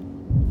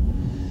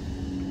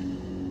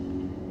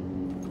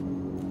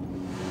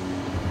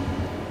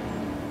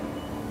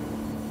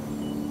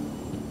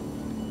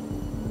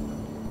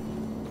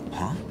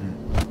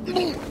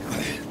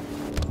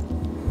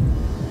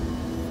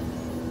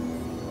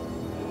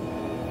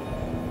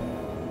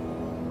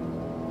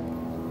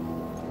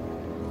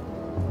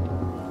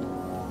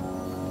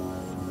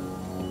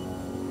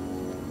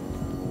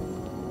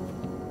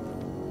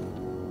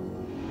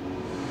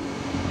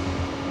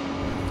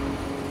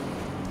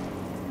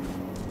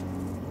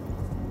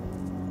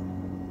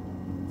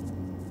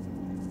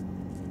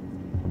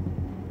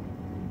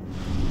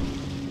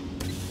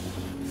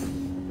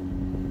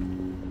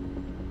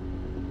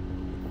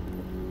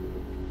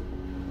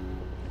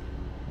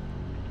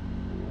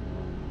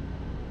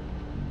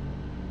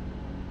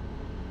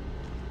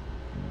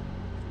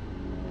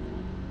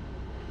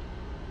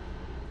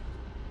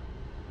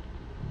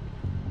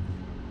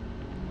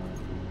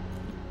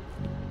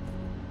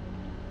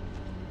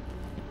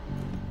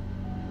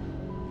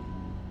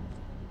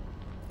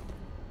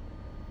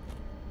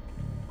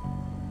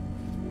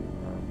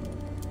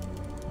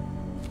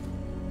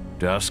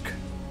 Dusk,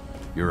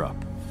 you're up.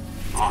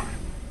 On it.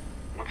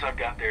 Once I've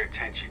got their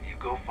attention, you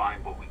go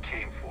find what we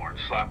came for and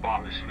slap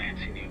on this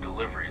fancy new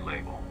delivery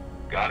label.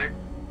 Got it?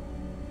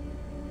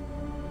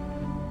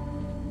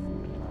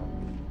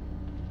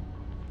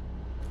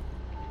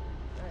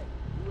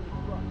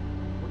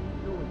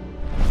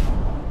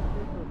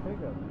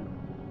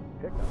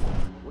 Pickup?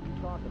 What are you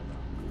talking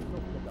about? There's no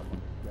pickup on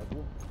the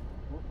schedule.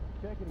 Well,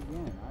 check it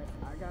again.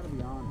 I gotta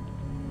be honest.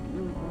 You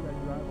really think I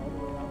drive all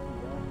the way out to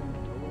Washington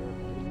and nowhere?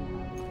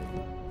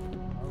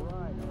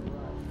 Alright. I'm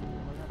gonna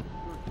have to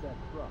search that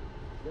truck.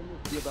 Then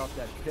we'll see about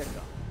that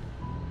pickup.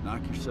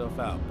 Knock yourself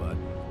out, bud.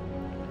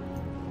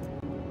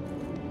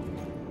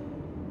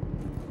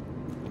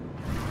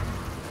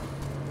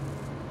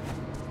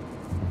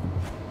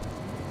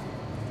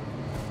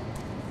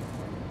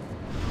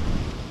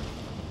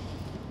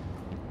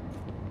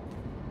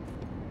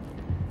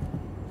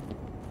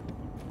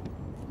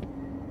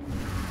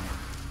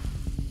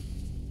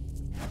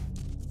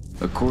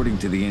 According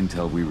to the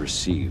intel we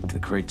received, the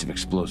crates of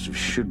explosives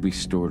should be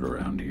stored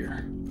around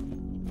here.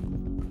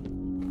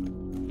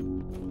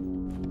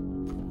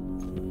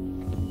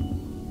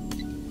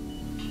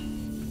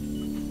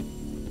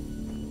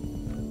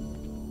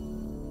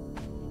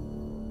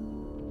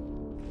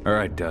 All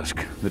right,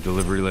 Dusk. The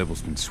delivery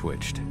label's been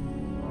switched.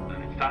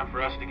 Then it's time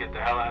for us to get the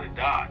hell out of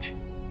Dodge.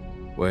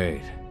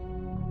 Wait.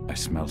 I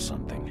smell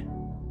something.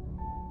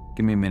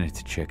 Give me a minute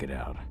to check it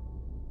out.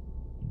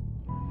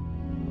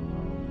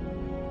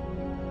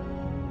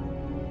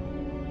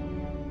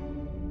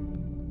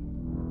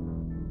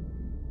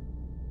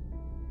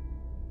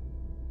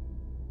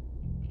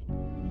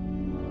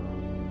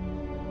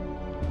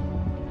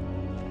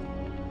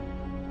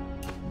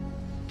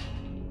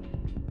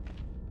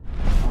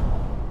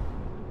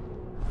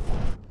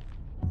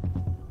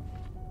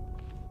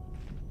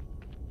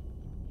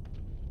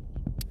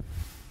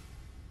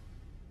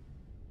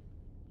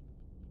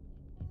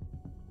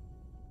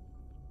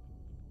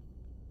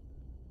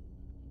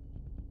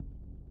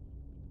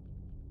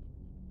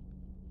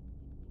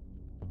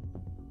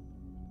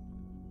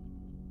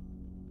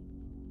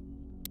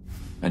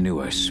 I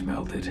knew I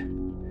smelled it.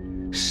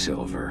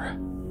 Silver.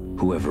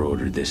 Whoever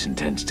ordered this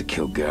intends to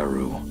kill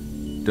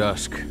Garu.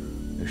 Dusk.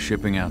 They're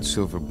shipping out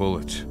silver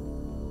bullets.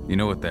 You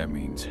know what that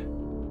means.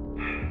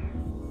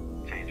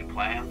 Change of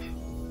plans?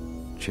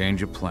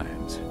 Change of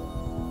plans.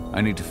 I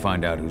need to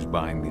find out who's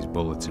buying these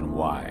bullets and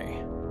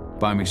why.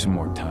 Buy me some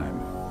more time.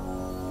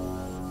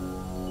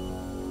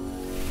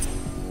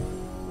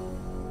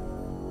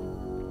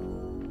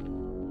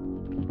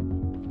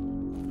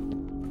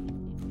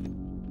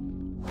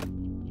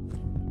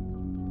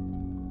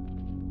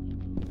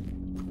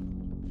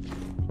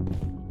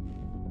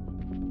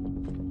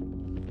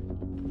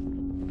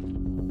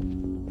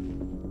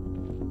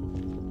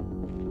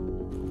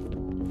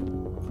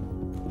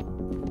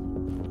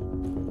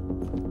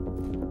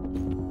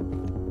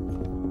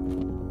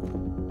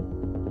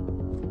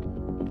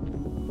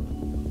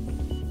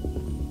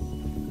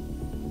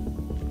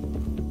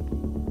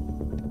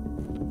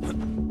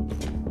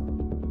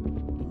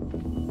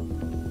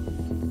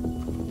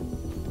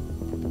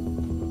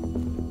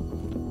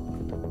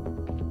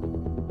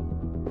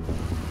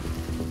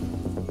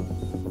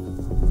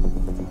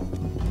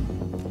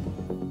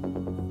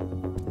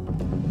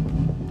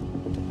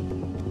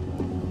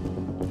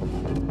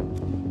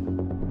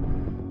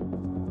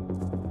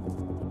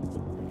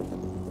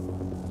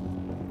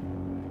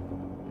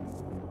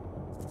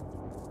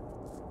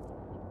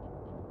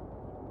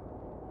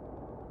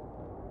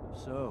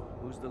 So,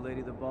 who's the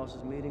lady the boss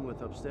is meeting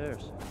with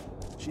upstairs?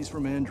 She's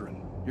from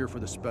Endron, here for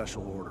the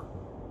special order.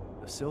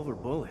 The silver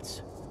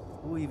bullets?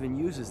 Who even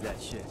uses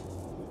that shit?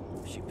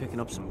 Is she picking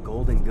up some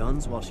golden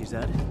guns while she's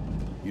at it?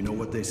 You know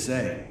what they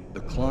say,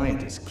 the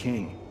client is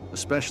king,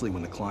 especially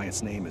when the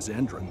client's name is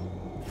Endron.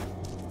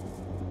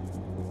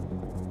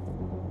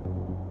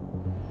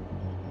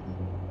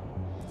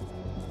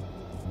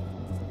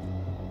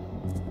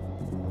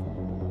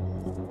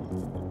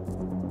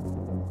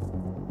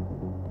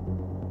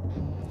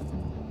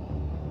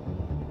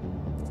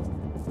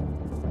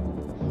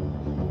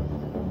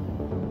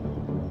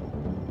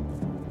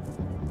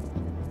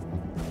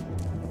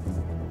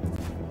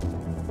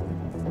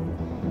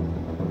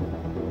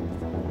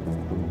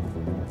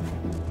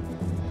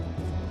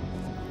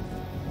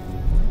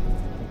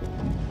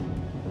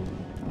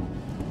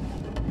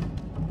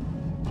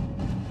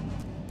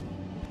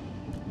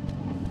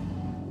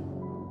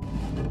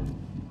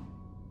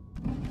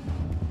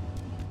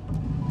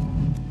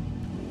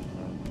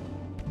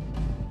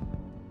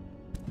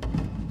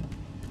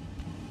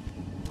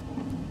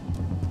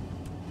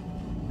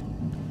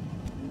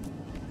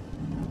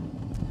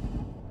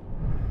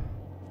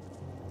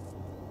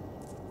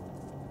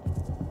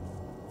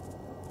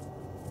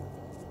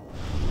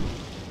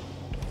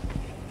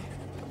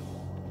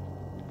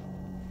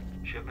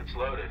 Shipment's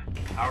loaded.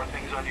 How are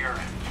things on your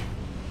end?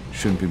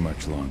 Shouldn't be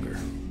much longer.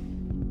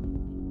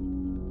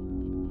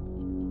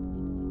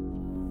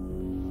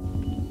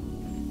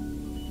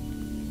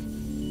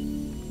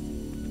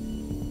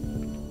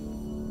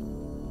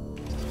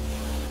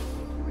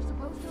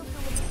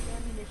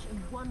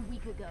 1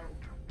 week ago.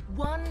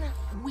 1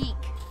 week.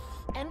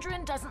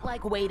 Endrin doesn't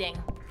like waiting.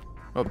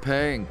 Well,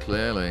 paying,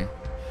 clearly.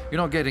 You're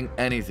not getting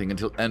anything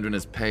until Endrin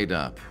is paid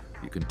up.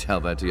 You can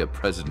tell that to your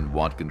President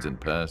Watkins in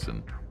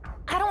person.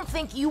 I don't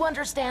think you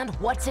understand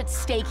what's at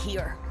stake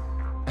here.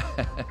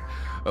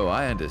 Oh,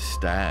 I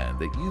understand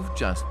that you've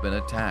just been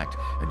attacked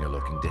and you're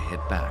looking to hit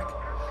back.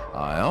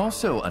 I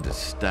also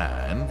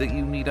understand that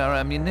you need our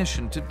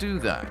ammunition to do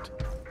that.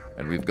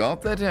 And we've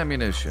got that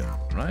ammunition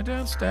right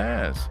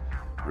downstairs,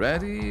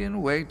 ready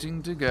and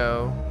waiting to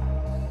go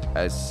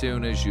as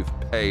soon as you've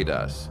paid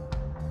us.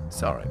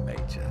 Sorry,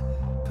 Major,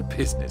 but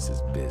business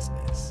is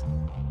business.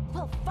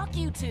 Well, fuck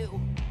you two.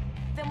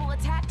 Then we'll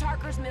attack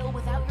Tarker's Mill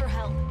without your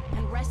help.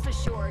 And rest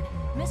assured,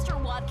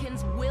 Mr.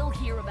 Watkins will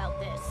hear about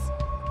this.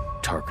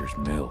 Tarker's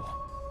Mill.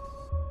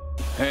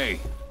 Hey!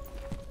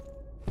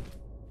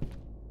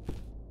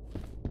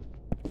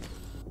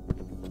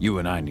 You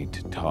and I need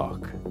to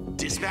talk.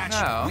 Dispatch,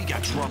 No. we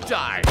got trouble.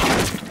 Die!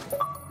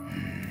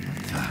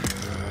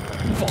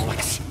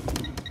 Bollocks!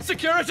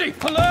 Security,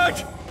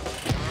 alert!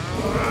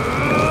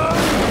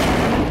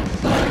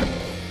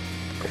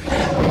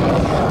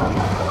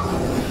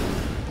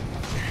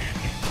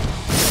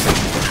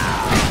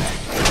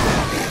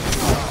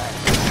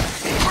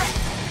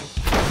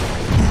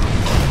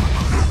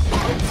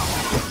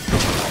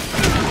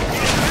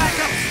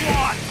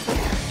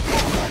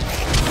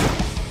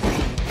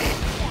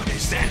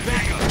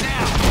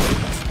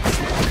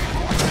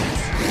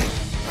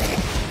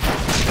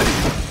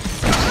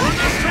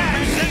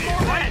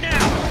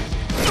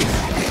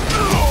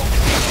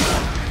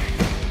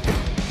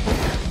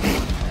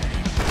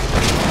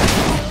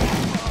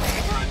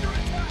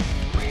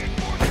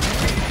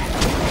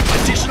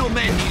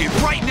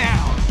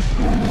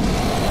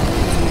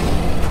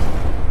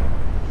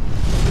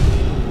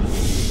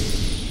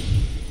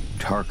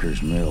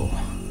 Tarker's Mill.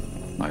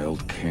 My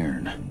old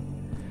cairn.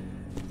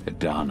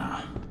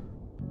 Adana.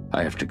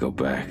 I have to go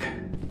back.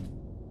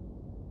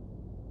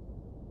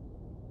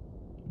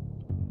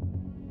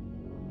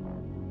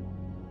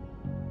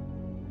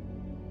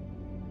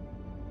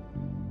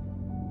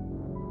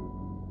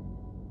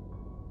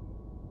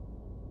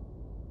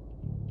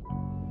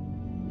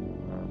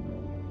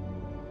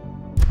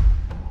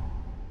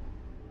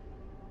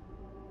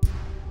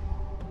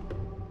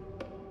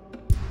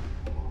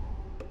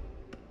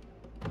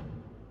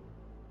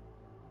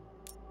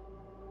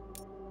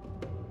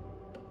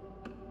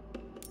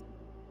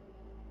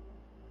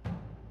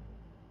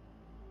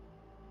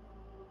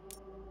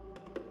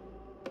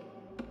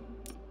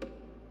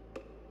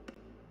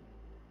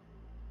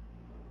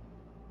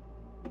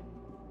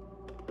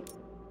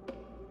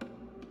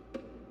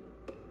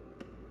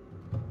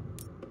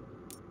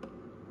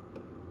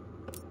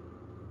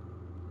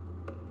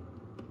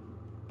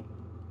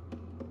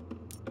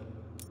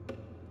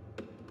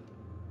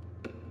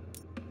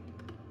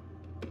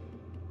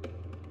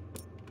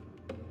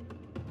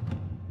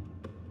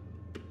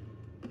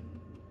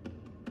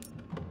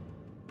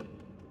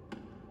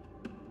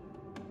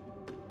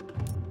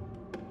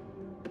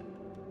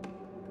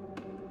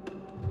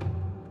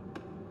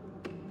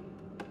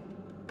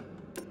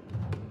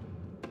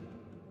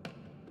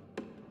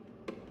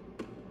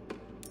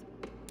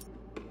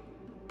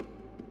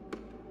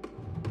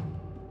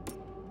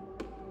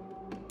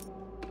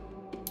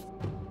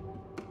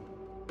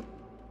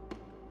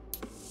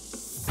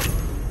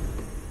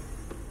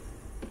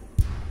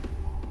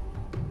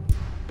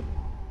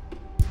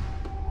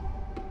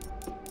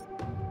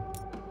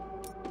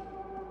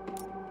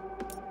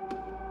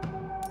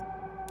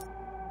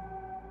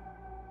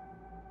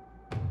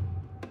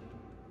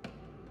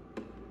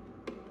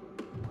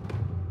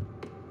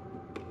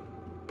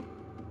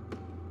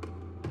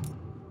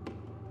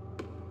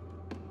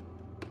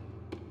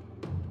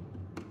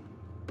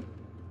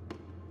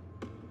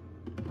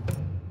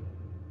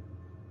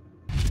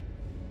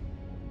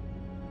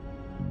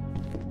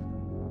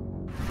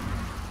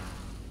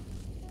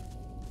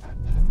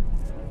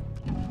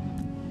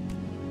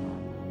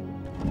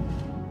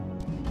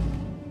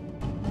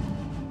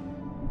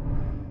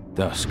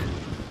 Dusk.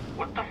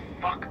 What the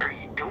fuck are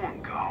you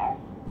doing, Go?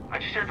 I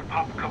just had to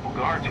pop a couple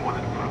guards who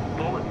wanted to put a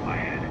bullet in my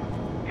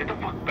head. Get the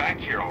fuck back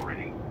here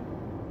already.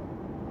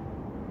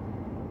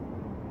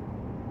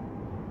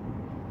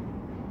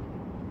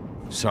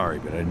 Sorry,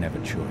 but I didn't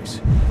have a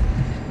choice.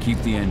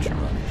 Keep the engine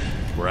running.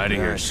 We're out of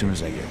here as soon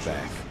as I get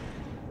back.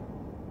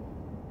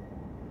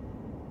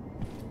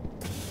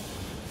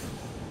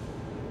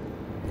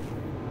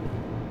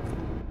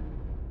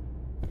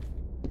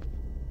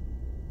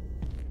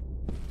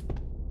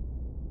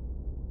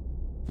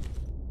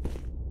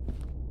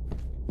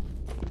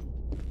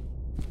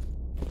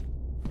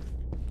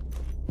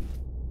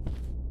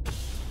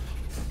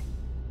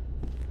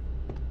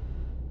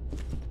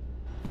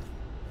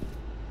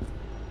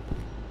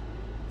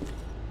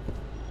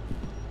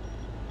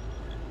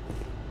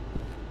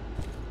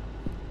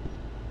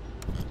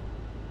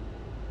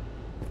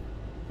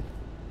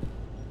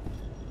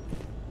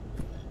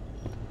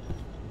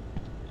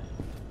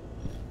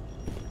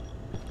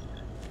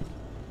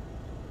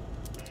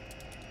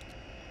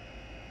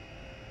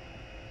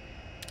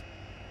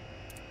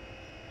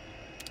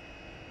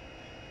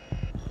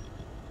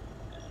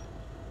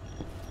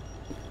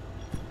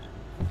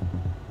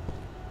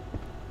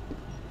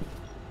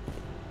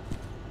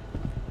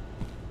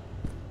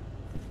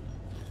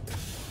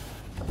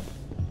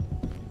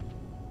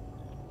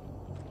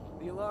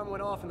 alarm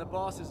went off in the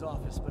boss's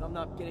office, but I'm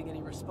not getting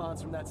any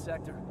response from that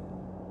sector.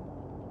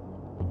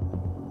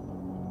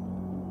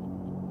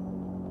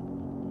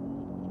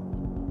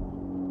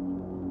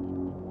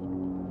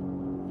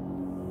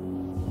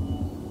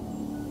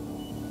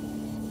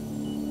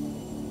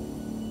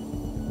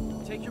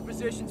 Take your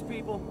positions,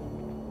 people.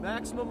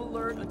 Maximum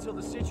alert until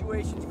the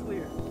situation's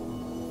clear.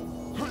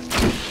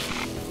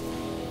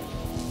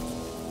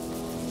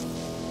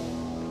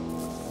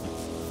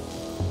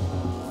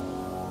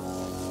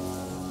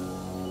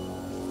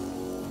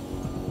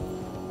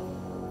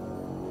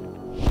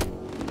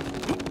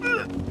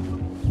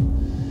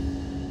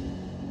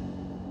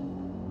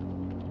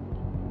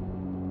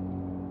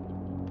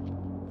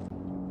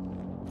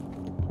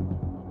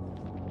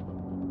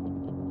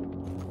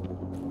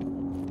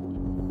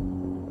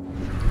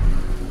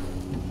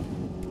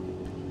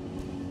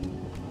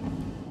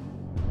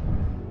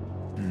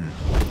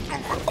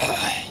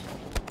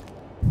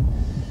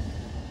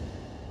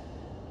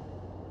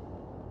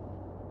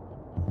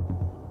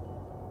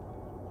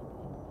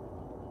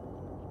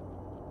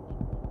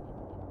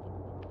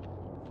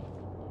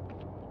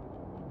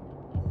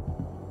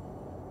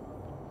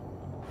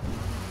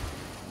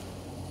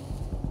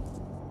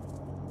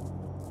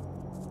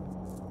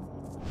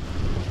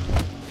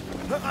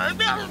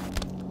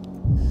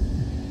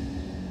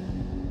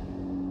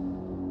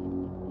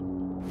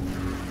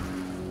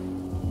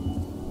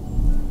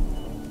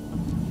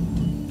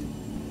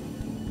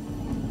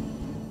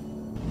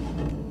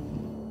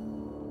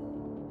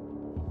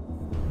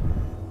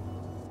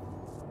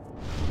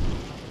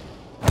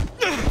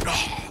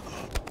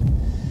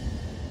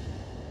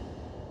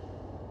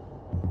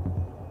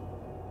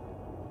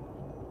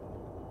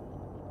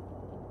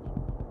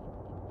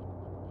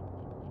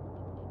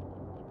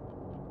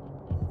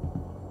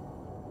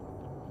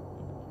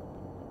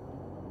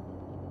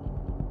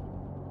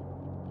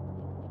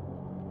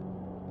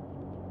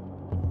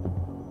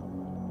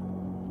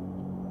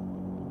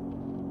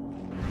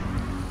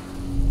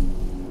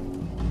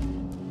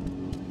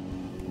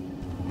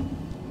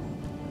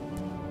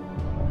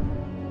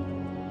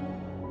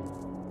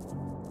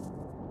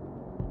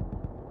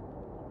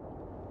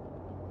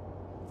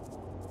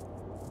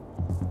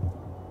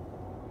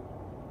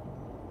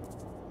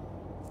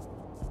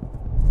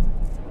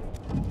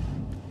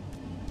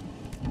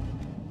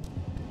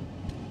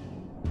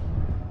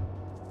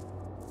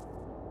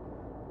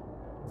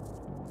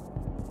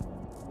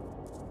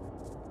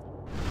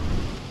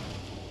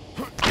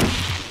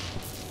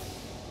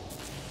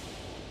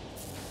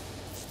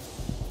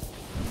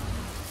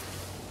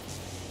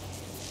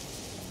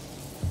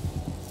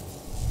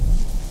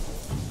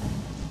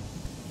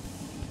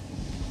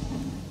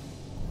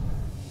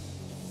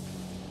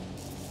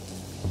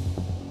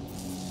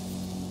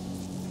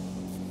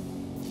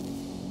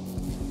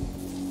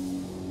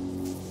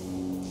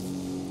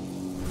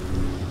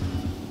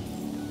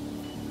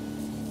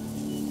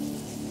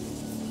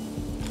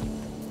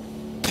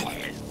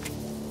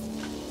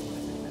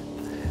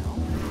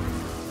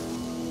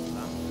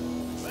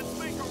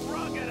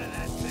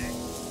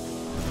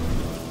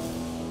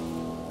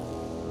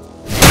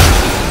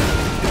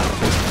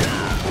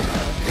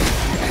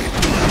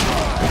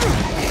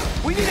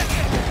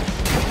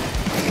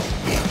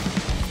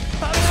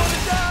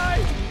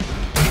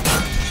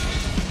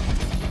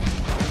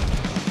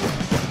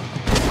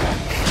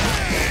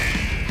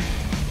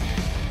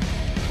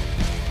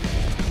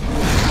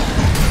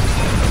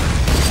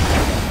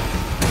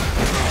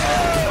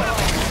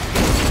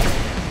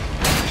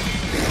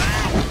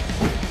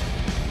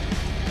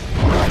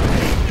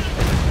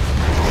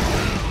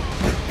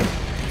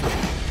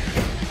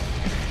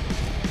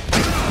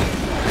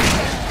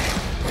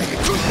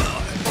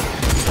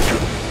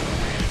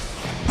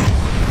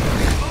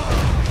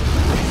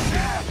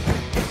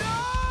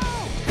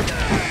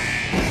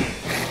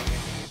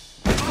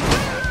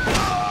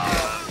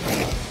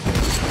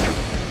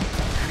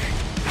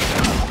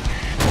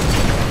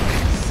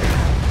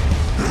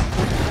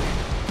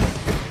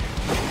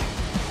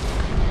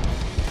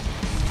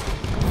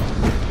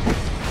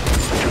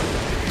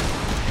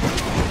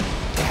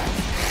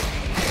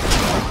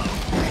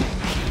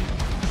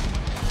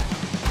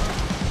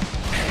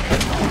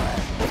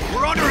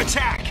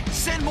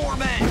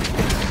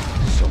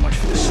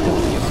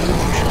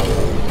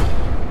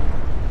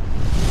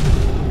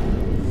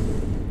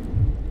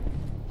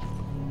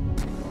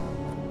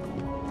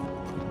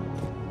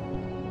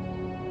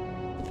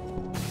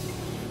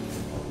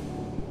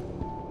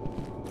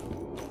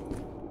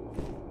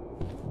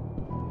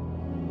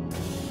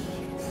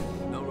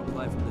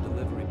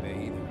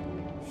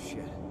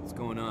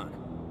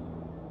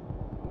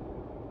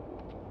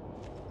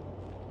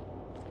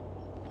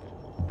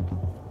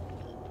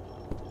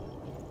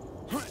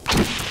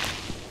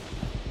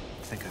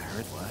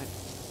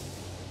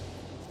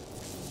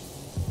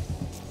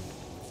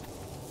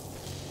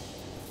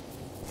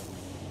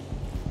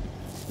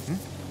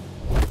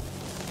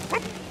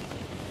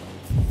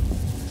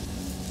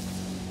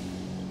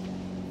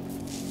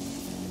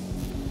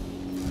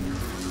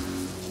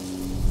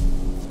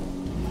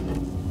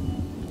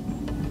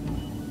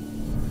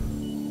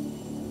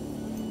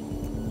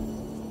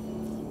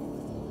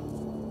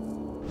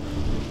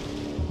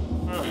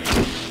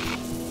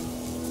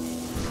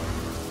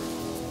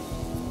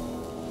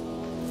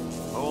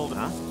 field,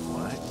 huh?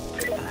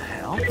 What the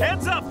hell?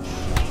 Hands up!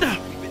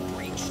 We've been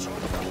breached.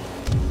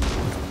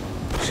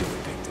 Should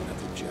have picked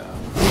another job.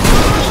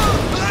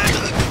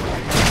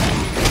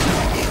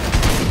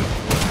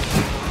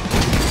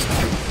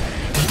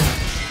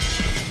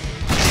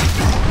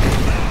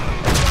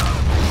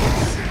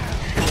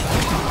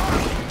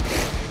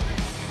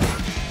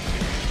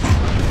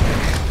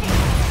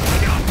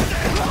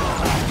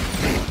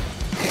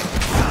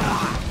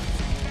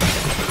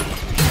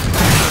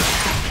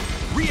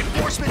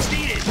 Reinforcements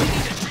needed!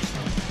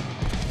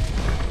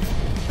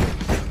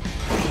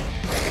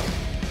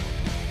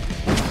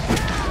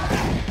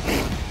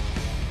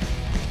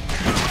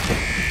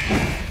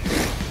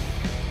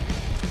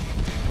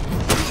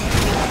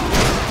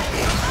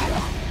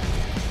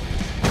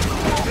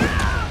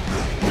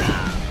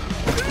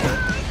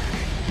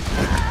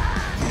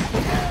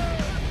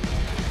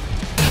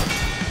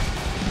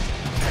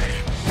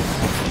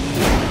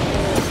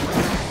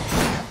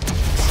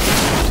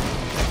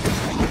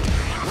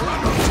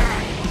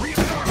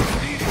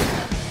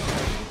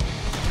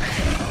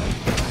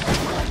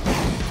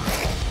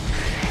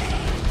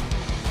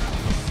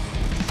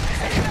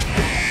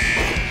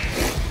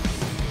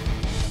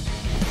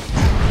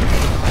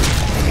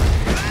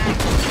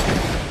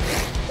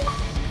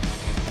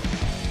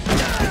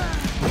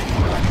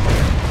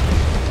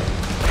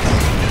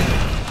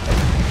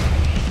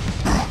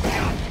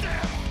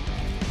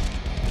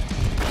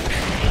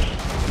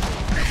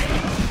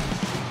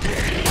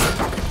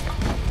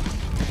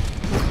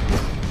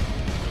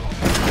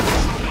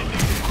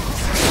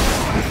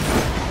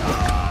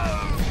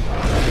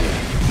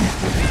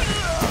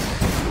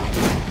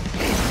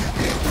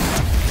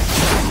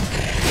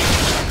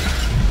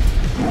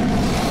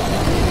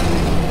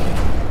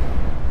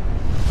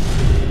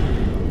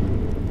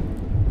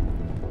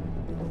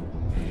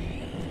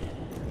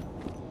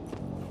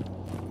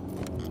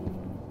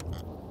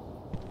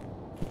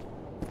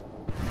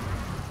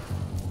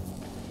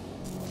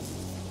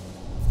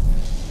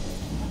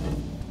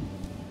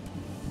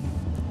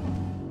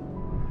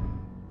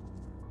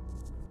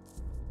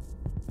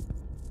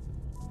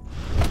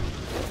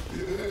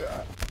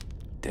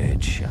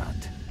 Dead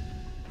shot.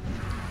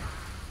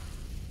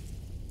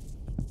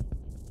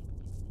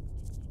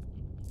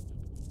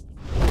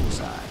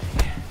 Bullseye.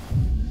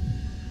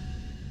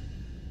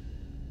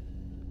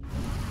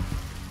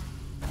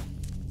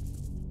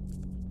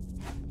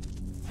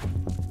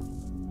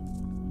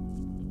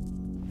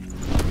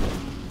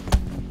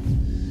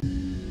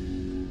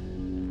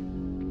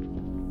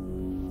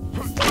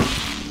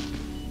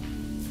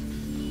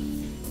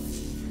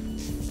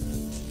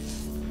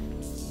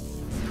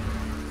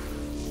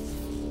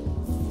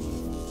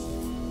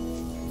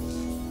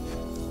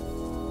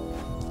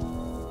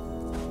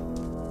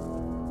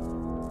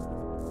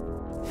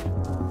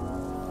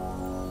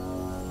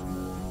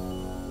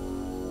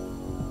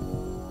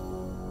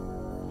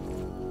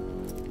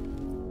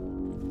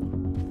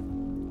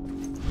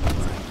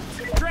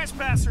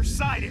 Trespasser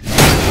sighted! Back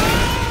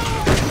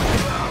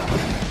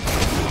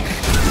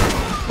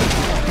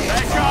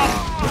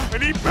up! I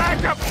need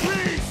backup,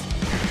 please!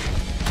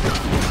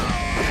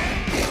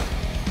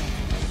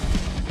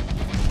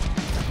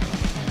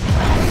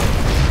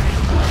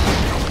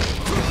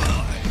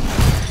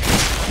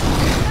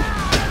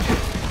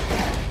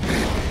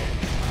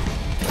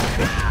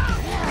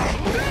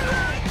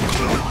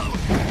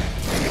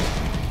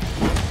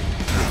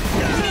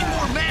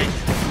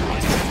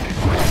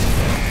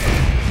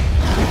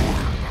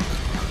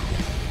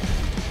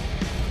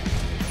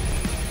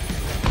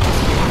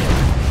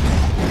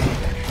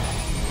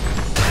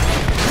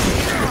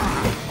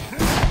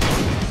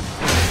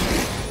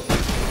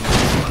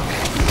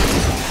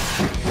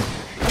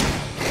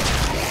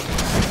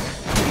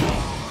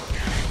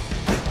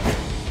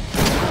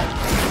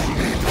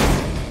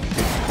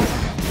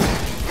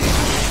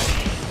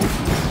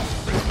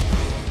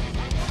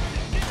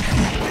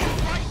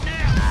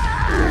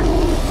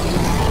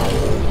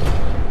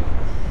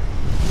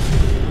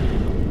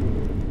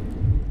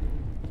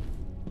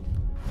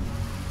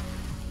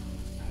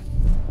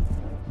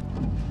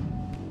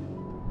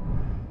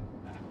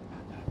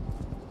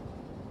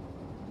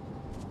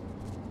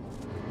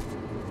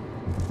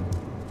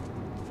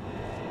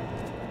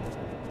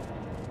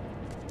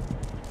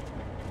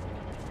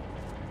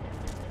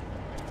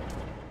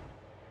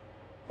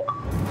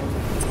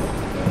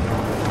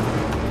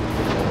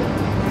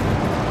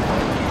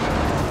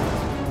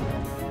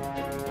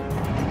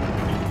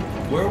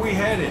 Where are we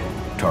headed?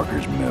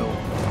 Tarker's Mill.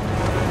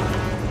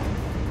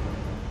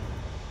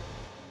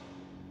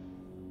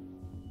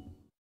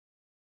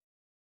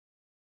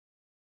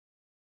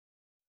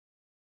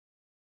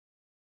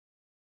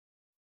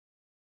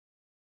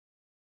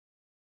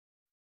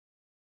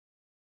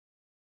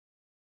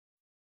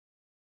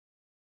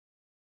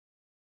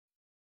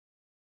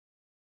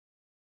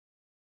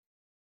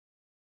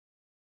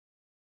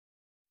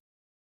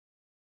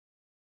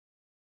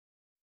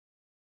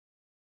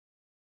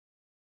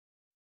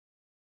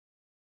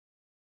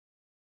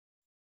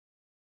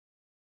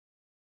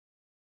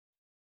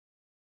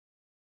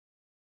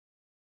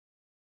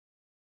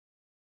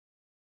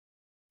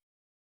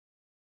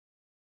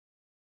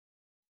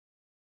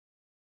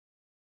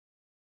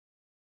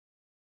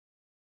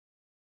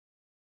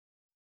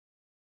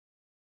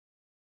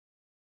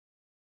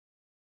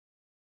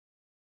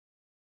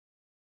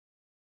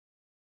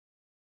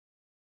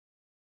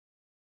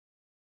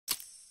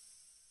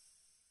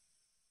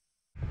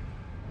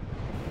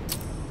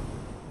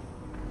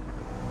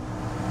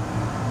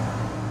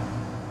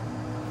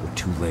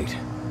 too late.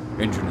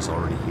 Endrin is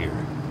already here.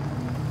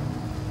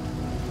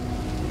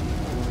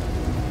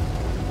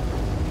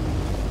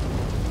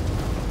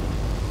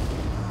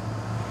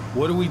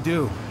 What do we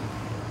do?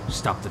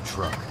 Stop the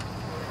truck.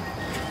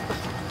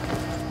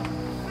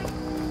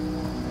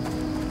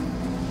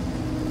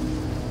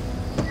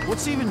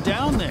 What's even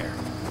down there?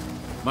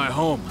 My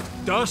home.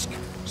 Dusk,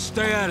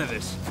 stay out of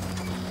this.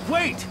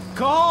 Wait!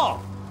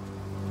 Call!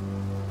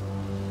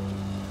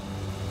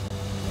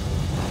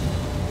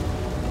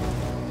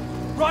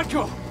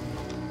 Rodko!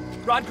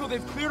 Rodko,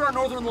 they've cleared our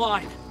northern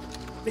line.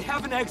 They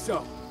have an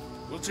exo.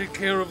 We'll take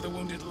care of the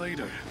wounded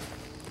later.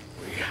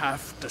 We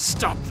have to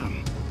stop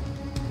them.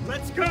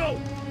 Let's go!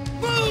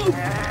 Move!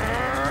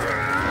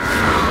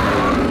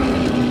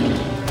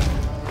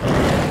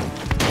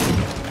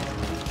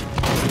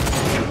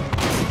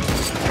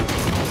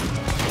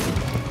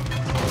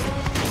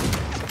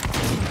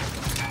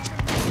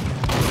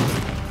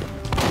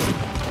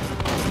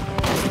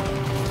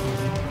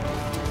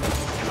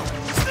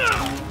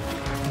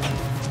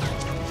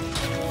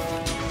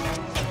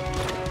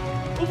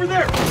 Over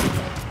there!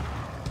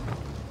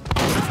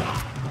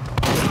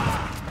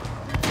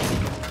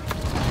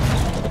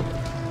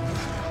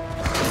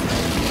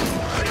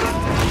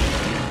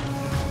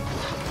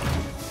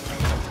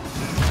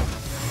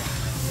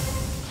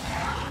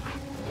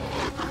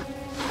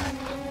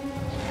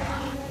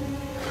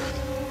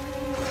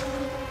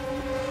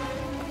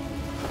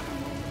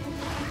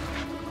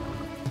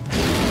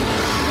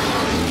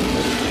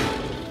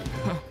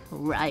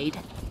 Right.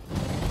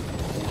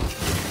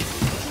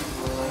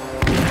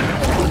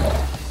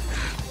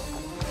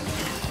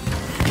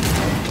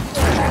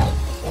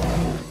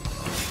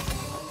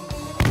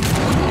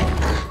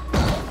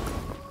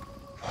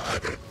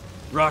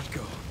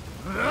 Rodko.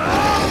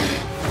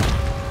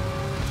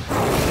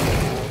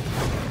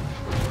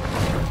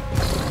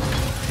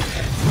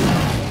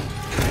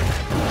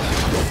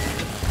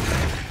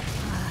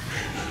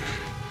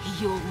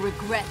 You'll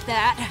regret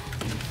that.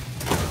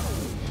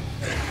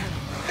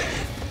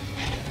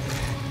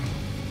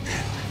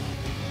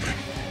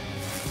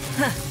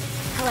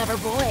 Clever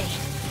boy.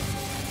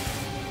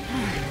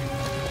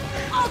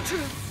 Ultra,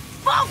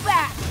 fall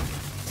back!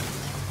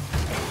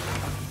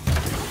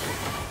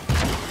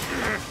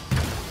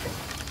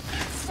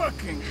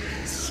 Fucking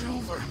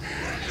Silver.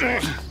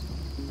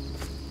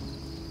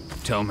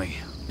 Tell me,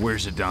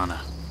 where's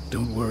Adana?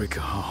 Don't worry,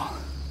 Cahal.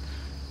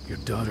 Your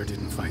daughter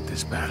didn't fight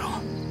this battle.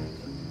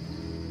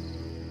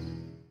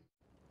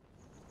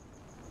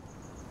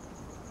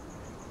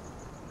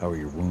 How are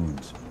your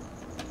wounds?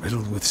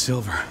 Riddled with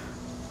silver.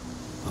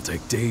 They'll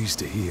take days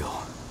to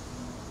heal.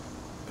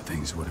 But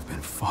things would have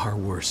been far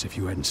worse if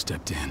you hadn't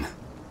stepped in.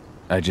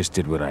 I just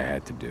did what I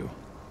had to do.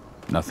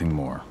 Nothing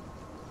more.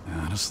 I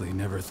honestly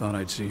never thought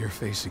I'd see your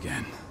face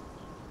again.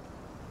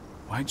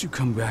 Why'd you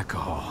come back,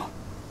 Cahal?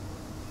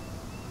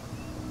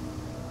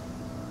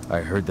 I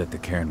heard that the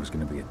cairn was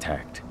going to be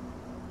attacked.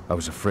 I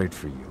was afraid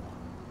for you.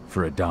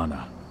 For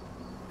Adana.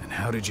 And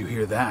how did you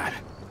hear that?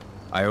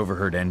 I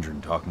overheard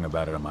Endrin talking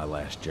about it on my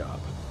last job.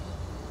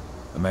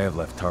 I may have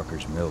left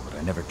Tarker's mill, but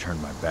I never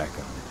turned my back on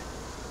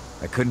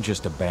it. I couldn't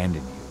just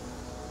abandon you.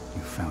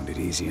 You found it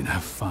easy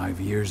enough 5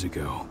 years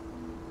ago.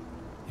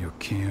 Your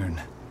cairn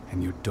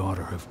and your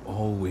daughter have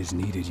always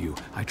needed you.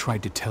 I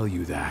tried to tell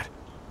you that.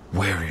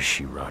 Where is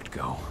she,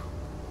 Rodko?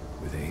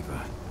 With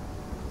Ava.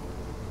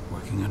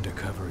 Working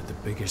undercover at the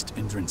biggest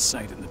Endrin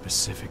site in the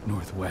Pacific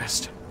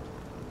Northwest.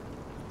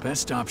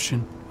 Best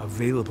option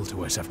available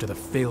to us after the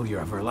failure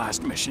of her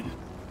last mission.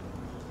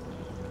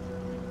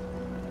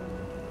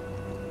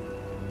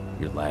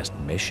 Your last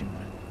mission?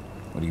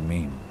 What do you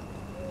mean?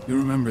 You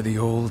remember the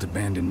old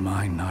abandoned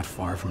mine not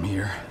far from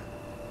here?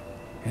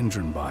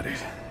 Endrin bought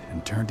it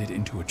and turned it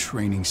into a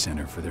training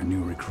center for their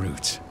new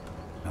recruits.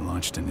 I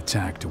launched an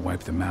attack to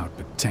wipe them out,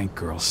 but Tank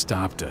Girl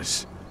stopped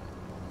us.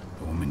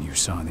 The woman you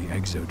saw in the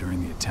exo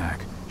during the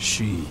attack,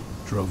 she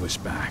drove us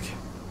back.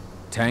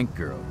 Tank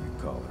Girl, you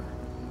call her.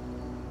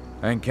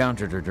 I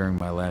encountered her during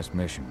my last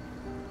mission.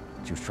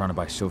 She was trying to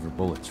buy silver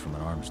bullets from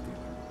an arms dealer.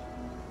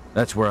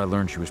 That's where I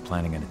learned she was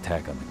planning an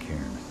attack on the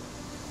cairn.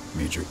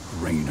 Major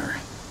Grainer.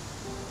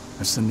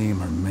 That's the name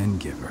her men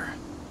give her.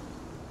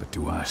 But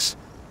to us,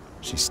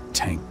 she's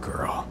Tank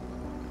Girl.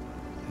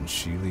 And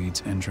she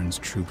leads Endrin's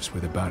troops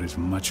with about as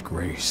much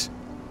grace.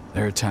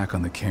 Their attack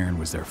on the cairn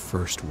was their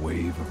first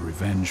wave of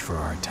revenge for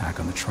our attack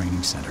on the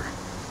training center.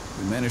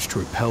 We managed to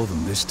repel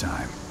them this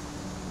time,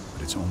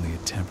 but it's only a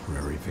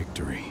temporary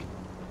victory.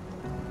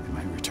 They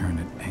might return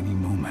at any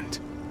moment.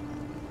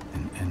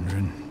 And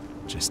Endrin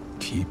just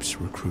keeps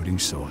recruiting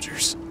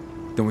soldiers.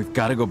 Then we've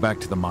got to go back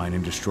to the mine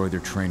and destroy their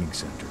training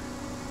center.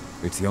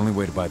 It's the only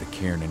way to buy the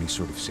cairn any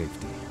sort of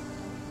safety.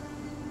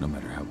 No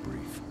matter how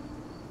brief.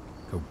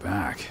 Go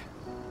back?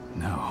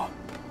 No.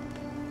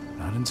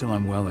 Not until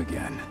I'm well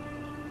again.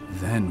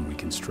 Then we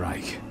can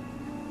strike.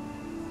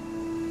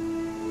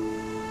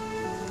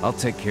 I'll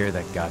take care of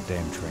that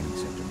goddamn training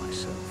center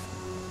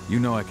myself. You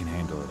know I can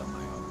handle it on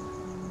my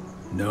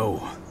own.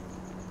 No.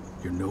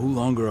 You're no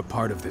longer a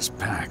part of this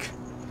pack.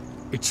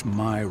 It's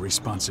my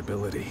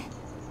responsibility.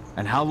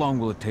 And how long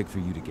will it take for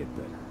you to get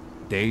there?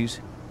 Days?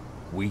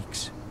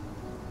 Weeks?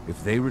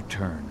 If they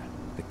return,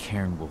 the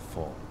cairn will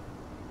fall.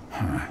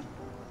 Huh.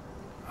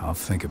 I'll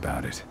think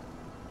about it.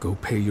 Go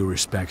pay your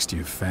respects to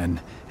your Fen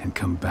and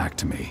come back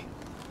to me.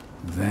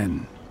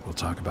 Then we'll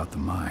talk about the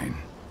mine.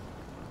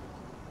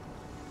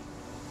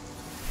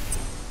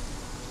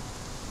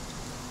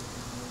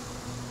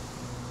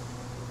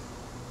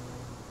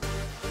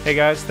 Hey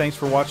guys, thanks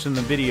for watching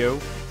the video.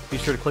 Be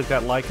sure to click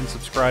that like and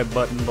subscribe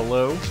button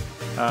below.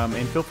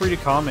 And feel free to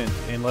comment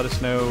and let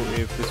us know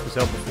if this was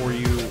helpful for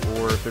you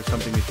or if there's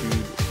something that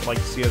you'd like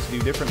to see us do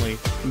differently.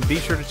 And be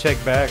sure to check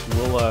back.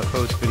 We'll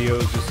post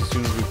videos just as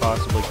soon as we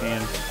possibly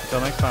can.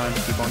 Until next time,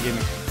 keep on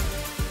gaming.